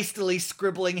hastily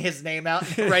scribbling his name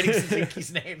out and writing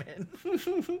Suzuki's name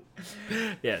in.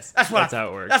 Yes, that's how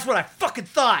it works. That's what I fucking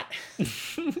thought.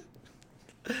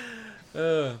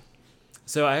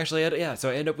 So I actually I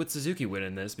end up with Suzuki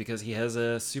winning this because he has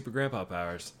super grandpa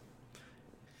powers.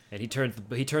 And he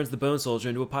turns the Bone Soldier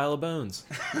into a pile of bones.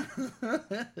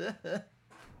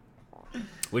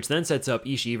 Which then sets up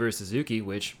Ishii versus Suzuki,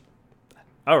 which,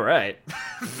 all right.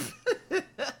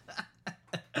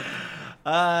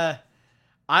 I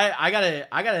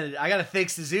gotta think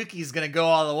Suzuki's gonna go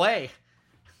all the way.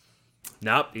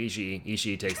 Nope,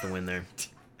 Ishii takes the win there.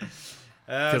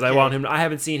 Because I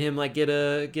haven't seen him like get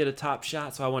a top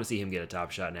shot, so I want to see him get a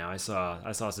top shot now. I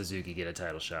saw Suzuki get a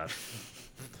title shot.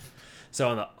 So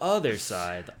on the other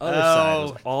side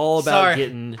was all about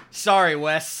getting... Sorry,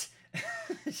 Wes.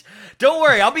 Don't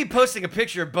worry, I'll be posting a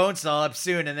picture of Bonesaw up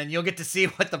soon, and then you'll get to see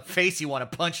what the face you want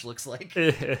to punch looks like.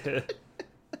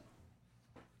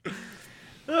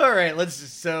 All right, that's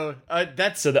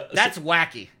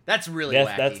wacky. That's really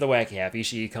wacky. That's the wacky half.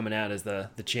 Ishii coming out as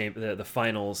the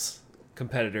finals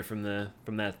competitor from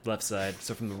that left side.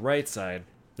 So from the right side,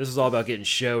 this is all about getting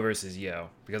Sho versus Yo,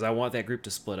 because I want that group to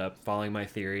split up, following my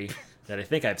theory that I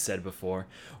think I've said before.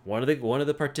 One of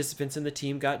the participants in the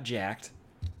team got jacked,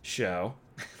 Sho.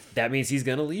 That means he's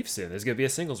gonna leave soon. There's gonna be a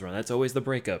singles run. That's always the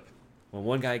breakup when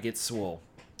one guy gets swole.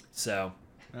 So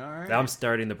all right. I'm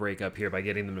starting the breakup here by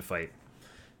getting them to fight.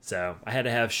 So I had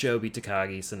to have Sho beat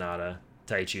Takagi, Sanada,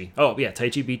 Taichi. Oh yeah,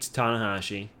 Taichi beats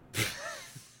Tanahashi.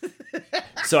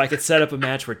 So I could set up a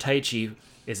match where Taichi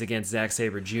is against Zack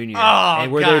Sabre Jr.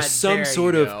 And where there's some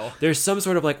sort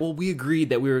of like, well, we agreed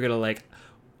that we were gonna like,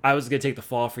 I was gonna take the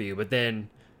fall for you, but then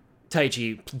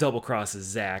Taichi double crosses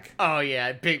Zack. Oh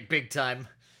yeah, big time.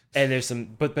 And there's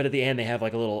some, but at the end they have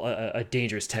like a little a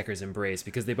dangerous Tekker's embrace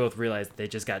because they both realize that they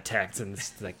just got teched, and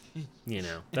it's like,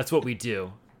 that's what we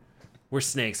do. We're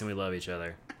snakes and we love each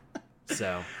other.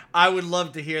 So I would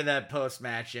love to hear that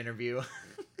post-match interview.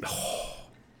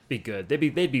 Be good. They'd be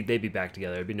back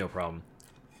together. It'd be no problem.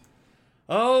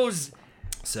 Oh,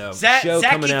 so Sho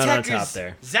coming out on top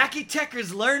there. Zacky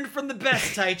Tekker's learned from the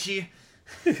best, Taichi.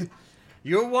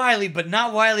 You're wily, but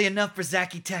not wily enough for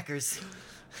Zacky Tekker's.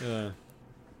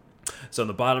 So in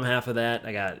the bottom half of that,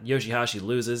 I got Yoshihashi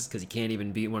loses because he can't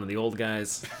even beat one of the old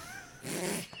guys.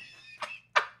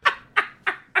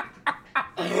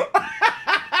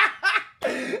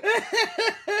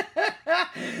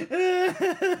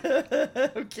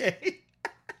 Okay.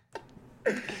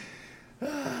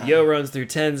 Yo runs through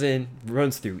Tenzin,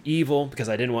 runs through Evil because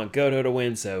I didn't want Goto to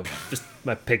win, so just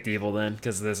I picked Evil then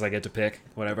because of this I get to pick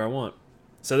whatever I want.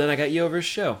 So then I got Yo versus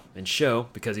Sho, and Sho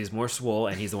because he's more swole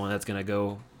and he's the one that's gonna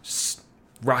go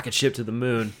rocket ship to the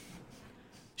moon.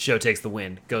 Sho takes the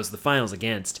win, goes to the finals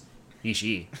against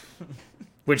Ishii.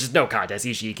 Which is no contest.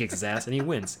 Ishii kicks his ass and he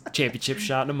wins. Championship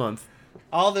shot in a month.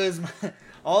 All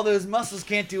those muscles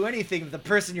can't do anything if the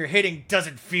person you're hitting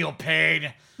doesn't feel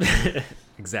pain.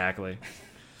 Exactly.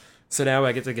 So now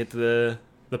I get to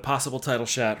the possible title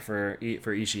shot for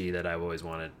Ishii that I've always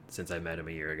wanted since I met him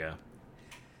a year ago.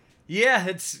 Yeah,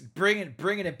 it's bringing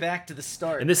it back to the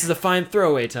start. And this is a fine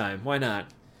throwaway time. Why not?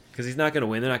 Because he's not going to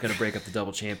win. They're not going to break up the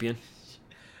double champion.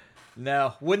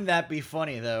 No, wouldn't that be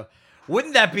funny though?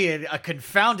 Wouldn't that be a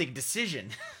confounding decision?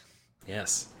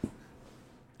 Yes.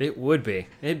 It would be.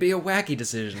 It'd be a wacky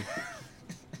decision.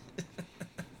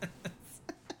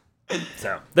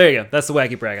 So there you go. That's the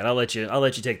wacky bracket. I'll let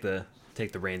you take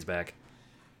the reins back.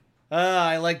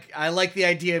 I like the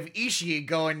idea of Ishii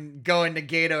going to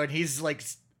Gato, and he's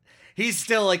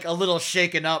still like a little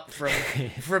shaken up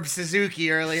from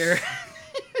Suzuki earlier.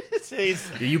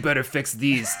 You better fix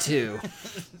these too.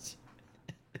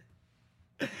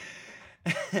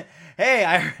 Hey,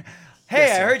 I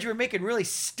heard you were making really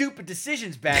stupid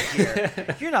decisions back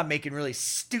here. You're not making really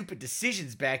stupid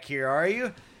decisions back here, are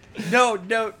you? No,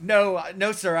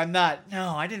 sir, I'm not.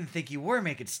 No, I didn't think you were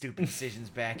making stupid decisions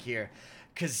back here.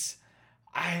 Because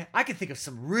I can think of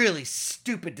some really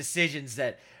stupid decisions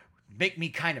that make me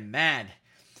kind of mad.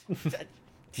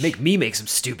 Make me make some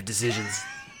stupid decisions.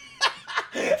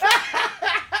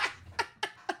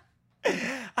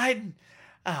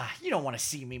 You don't want to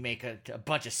see me make a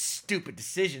bunch of stupid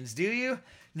decisions, do you?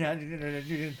 No. I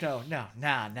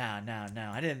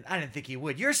didn't think you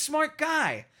would. You're a smart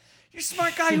guy. You're a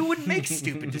smart guy who wouldn't make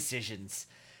stupid decisions.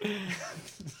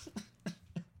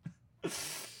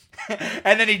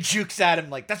 And then he jukes at him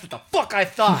like, that's what the fuck I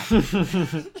thought.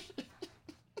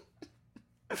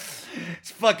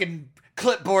 His fucking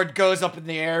clipboard goes up in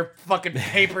the air. Fucking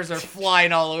papers are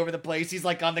flying all over the place. He's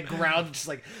like on the ground, just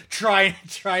like trying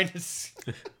to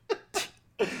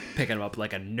picking him up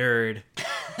like a nerd.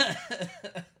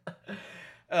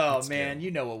 That's man, good.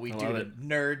 You know what we I do love to it.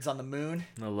 nerds on the moon.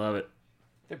 I love it.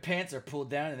 Their pants are pulled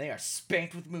down and they are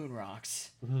spanked with moon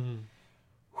rocks.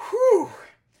 Whew.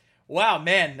 Wow,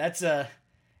 man, that's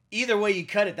either way you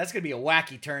cut it, that's gonna be a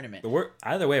wacky tournament.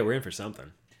 Either way, we're in for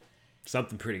something.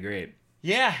 Something pretty great.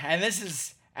 Yeah, and this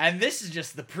is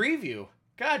just the preview.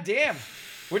 God damn.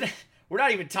 We're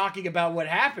not even talking about what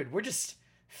happened. We're just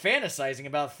fantasizing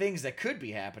about things that could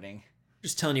be happening.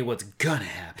 Just telling you what's gonna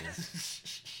happen.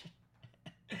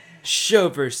 Sho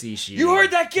versus Ishii. You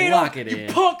heard that, Gato? Lock it you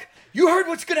in. punk! You heard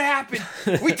what's gonna happen.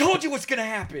 We told you what's gonna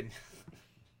happen.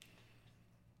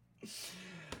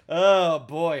 Oh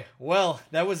boy. Well,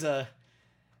 that was a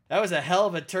hell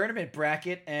of a tournament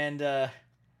bracket, and I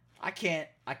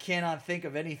cannot think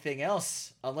of anything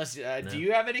else. Unless No. Do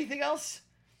you have anything else?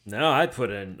 No, I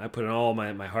put in all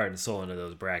my heart and soul into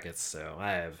those brackets, so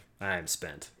I am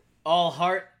spent. All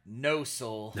heart, no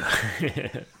soul.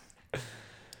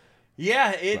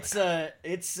 Yeah, it's gonna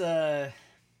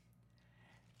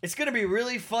be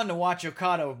really fun to watch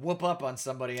Okada whoop up on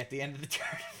somebody at the end of the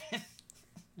tournament.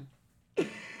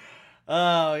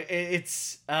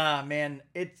 Man,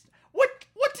 what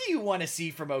do you want to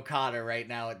see from Okada right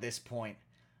now at this point?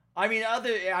 I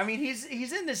mean,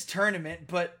 he's in this tournament,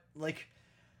 but like,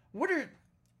 what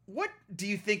do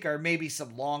you think are maybe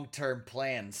some long-term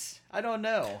plans? I don't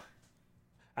know.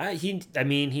 He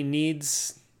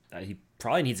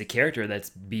probably needs a character that's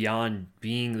beyond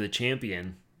being the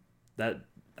champion. That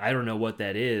I don't know what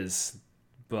that is,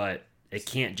 but it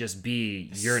can't just be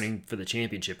yearning for the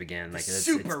championship again. Like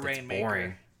Super it's Rainmaker.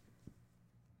 Boring.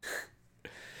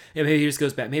 Yeah, maybe he just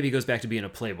goes back. Maybe he goes back to being a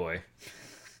playboy,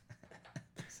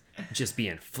 just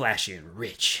being flashy and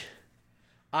rich.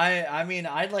 I mean,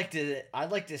 I'd like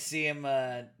to see him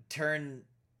turn,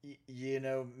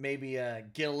 maybe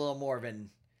get a little more of a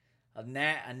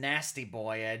nasty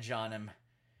boy edge on him.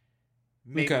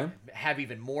 Maybe have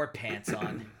even more pants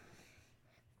on.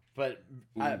 But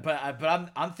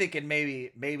I'm thinking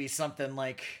maybe something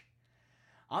like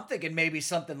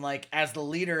as the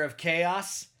leader of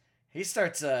Chaos, he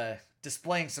starts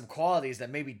displaying some qualities that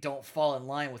maybe don't fall in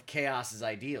line with Chaos's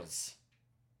ideals.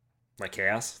 Like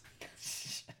Chaos?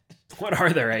 What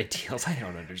are their ideals? I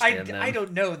don't understand them. I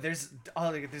don't know. There's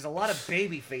a lot of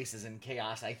baby faces in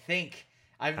Chaos, I think.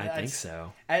 I think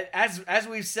so. As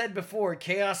we've said before,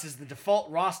 Chaos is the default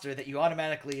roster that you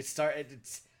automatically start.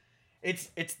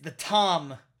 It's the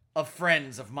Tom of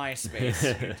Friends of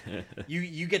MySpace.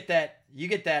 you get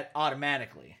that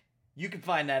automatically. You can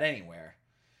find that anywhere.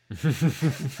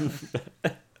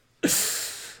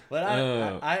 But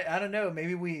I don't know.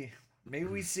 Maybe we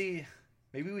see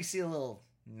a little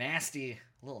nasty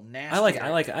A little nasty. I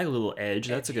like a little edge.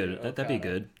 That's a good. That'd be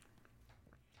good.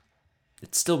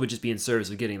 It still would just be in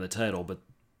service of getting the title, but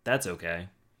that's okay.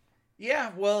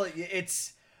 Yeah, well,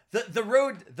 it's the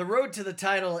road to the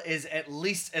title is at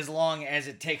least as long as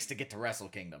it takes to get to Wrestle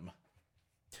Kingdom.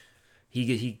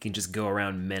 He can just go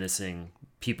around menacing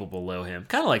people below him,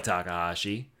 kind of like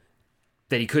Takahashi,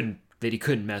 that he couldn't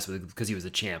mess with because he was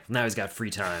a champ. Now he's got free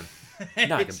time.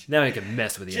 Now he can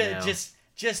mess with you now.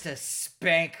 Just to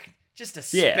spank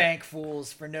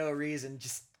fools for no reason.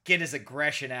 Just get his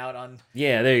aggression out on.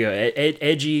 Yeah, there you go.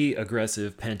 Edgy,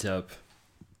 aggressive, pent up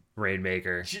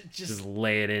Rainmaker. Just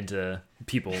lay it into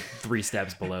people 3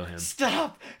 steps below him.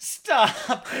 Stop!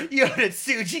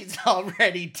 Yonatsuji's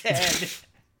already dead.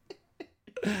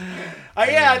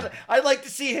 I'd like to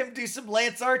see him do some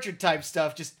Lance Archer type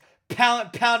stuff. Just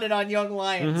pounding on young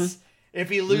lions. Mm-hmm. If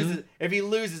he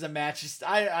loses a match,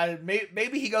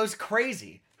 maybe he goes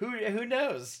crazy. Who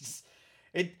knows?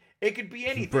 It could be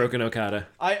anything. Broken Okada.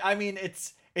 I mean,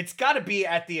 it's got to be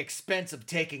at the expense of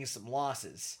taking some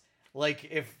losses. Like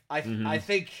if I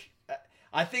think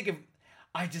if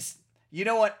I just, you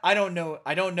know what, I don't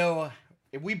know.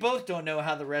 We both don't know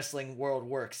how the wrestling world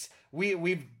works.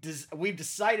 We've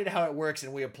decided how it works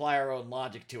and we apply our own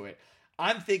logic to it.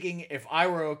 I'm thinking if I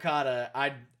were Okada,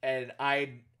 I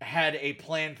had a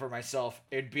plan for myself.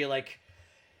 It'd be like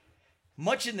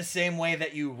much in the same way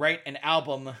that you write an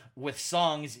album with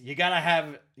songs. You gotta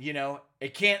have,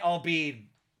 it can't all be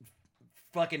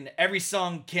fucking, every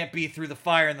song can't be Through the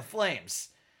Fire and the Flames.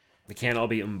 It can't all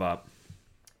be Mbop.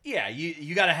 Yeah,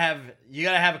 you gotta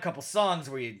have a couple songs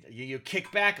where you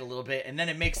kick back a little bit, and then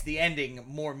it makes the ending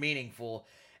more meaningful.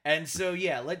 And so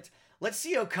yeah, let's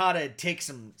see Okada take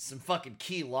some fucking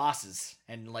key losses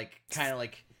and kind of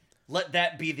let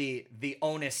that be the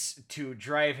onus to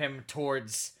drive him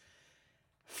towards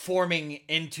forming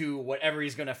into whatever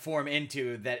he's going to form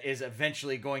into that is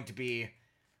eventually going to be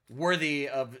worthy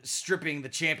of stripping the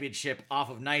championship off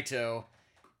of Naito,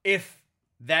 if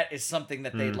that is something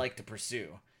that they'd like to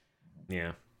pursue.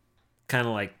 Yeah. Kind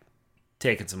of like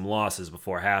taking some losses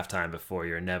before halftime before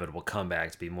your inevitable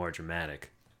comeback to be more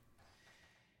dramatic.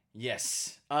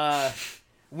 Yes.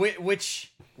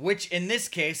 Which in this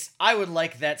case, I would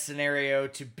like that scenario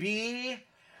to be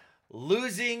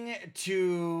losing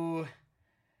to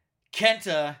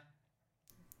Kenta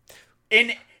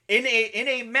in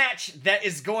a match that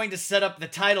is going to set up the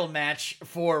title match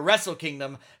for Wrestle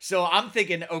Kingdom. So I'm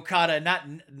thinking Okada not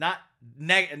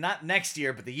next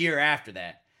year, but the year after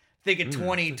that. Thinking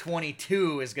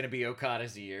 2022 is going to be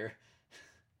Okada's year.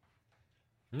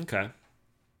 Okay.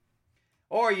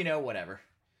 Or whatever.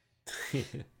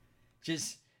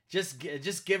 just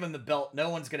give him the belt. No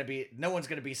one's gonna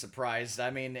be surprised.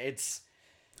 I mean,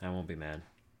 I won't be mad.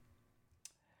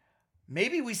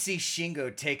 Maybe we see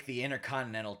Shingo take the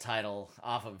Intercontinental title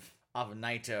off of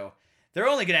Naito. They're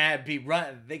only gonna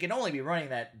they can only be running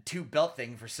that 2 belt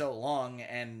thing for so long,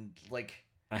 and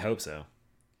I hope so.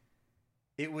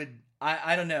 It would.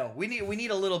 I don't know. We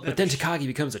need a little bit. But then Takagi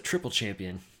becomes a triple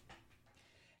champion.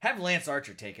 Have Lance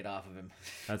Archer take it off of him.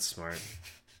 That's smart.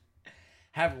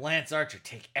 Have Lance Archer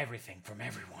take everything from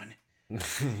everyone.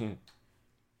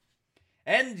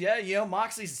 And yeah,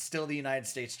 Moxley's still the United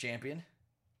States champion.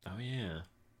 Oh yeah.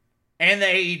 And the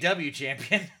AEW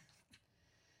champion.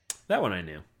 That one I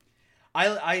knew.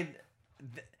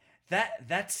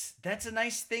 That's a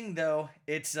nice thing though.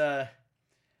 It's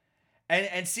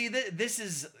and see this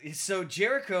is so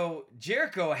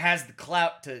Jericho has the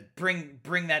clout to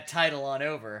bring that title on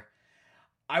over.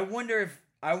 I wonder if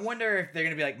they're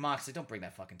gonna be like, Moxley, don't bring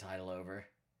that fucking title over.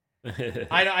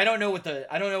 I don't know what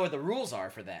the rules are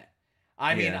for that.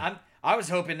 I mean, I was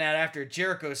hoping that after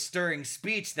Jericho's stirring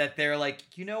speech that they're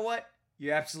like, you know what?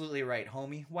 You're absolutely right,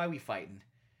 homie. Why we fighting?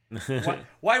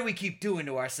 Why do we keep doing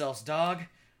to ourselves, dog?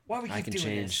 Why we keep doing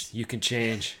change. This? You can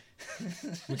change.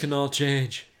 We can all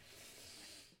change.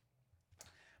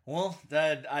 Well,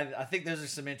 I think those are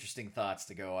some interesting thoughts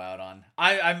to go out on.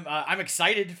 I'm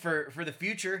excited for the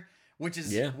future, which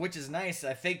is nice.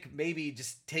 I think maybe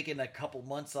just taking a couple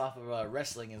months off of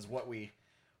wrestling is what we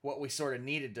sort of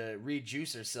needed to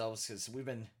rejuice ourselves, because we've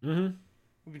been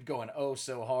going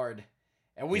so hard,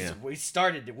 and we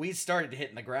started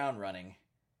hitting the ground running.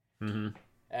 Mm-hmm.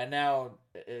 And now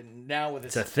with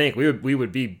this, I think we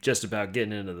would be just about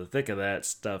getting into the thick of that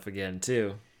stuff again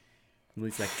too. At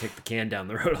least I can kick the can down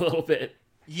the road a little bit.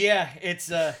 Yeah,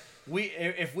 it's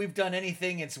if we've done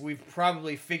anything, it's we've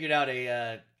probably figured out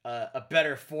a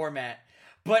better format.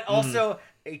 But also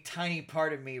a tiny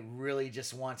part of me really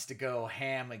just wants to go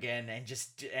ham again and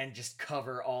just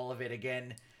cover all of it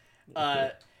again.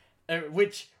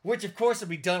 which of course will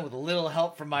be done with a little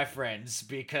help from my friends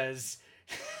because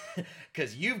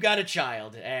you've got a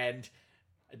child and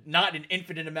not an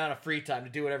infinite amount of free time to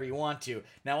do whatever you want to.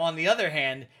 Now, on the other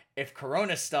hand, if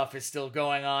Corona stuff is still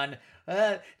going on,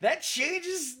 that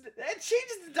changes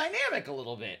the dynamic a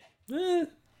little bit.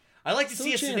 I like to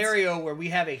see a scenario where we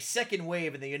have a second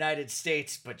wave in the United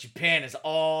States, but Japan is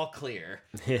all clear.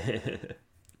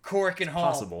 Cork and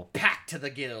home, packed to the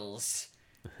gills.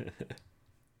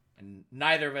 And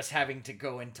neither of us having to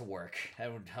go into work.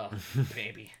 That would,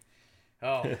 baby.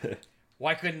 Oh,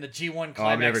 why couldn't the G1 climax...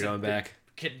 I'm never going back.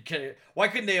 Why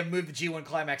couldn't they have moved the G1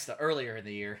 climax to earlier in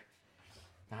the year?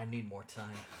 I need more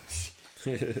time.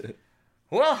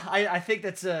 Well, I think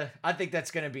that's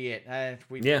gonna be it.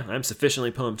 Yeah, I'm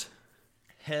sufficiently pumped.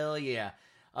 Hell yeah.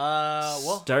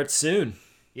 Well, start soon.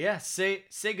 Yeah, say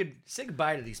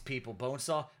goodbye to these people,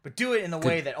 Bonesaw, but do it in the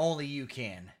way that only you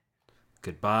can.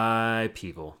 Goodbye,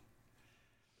 people.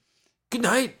 Good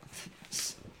night.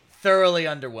 Thoroughly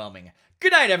underwhelming.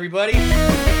 Good night, everybody.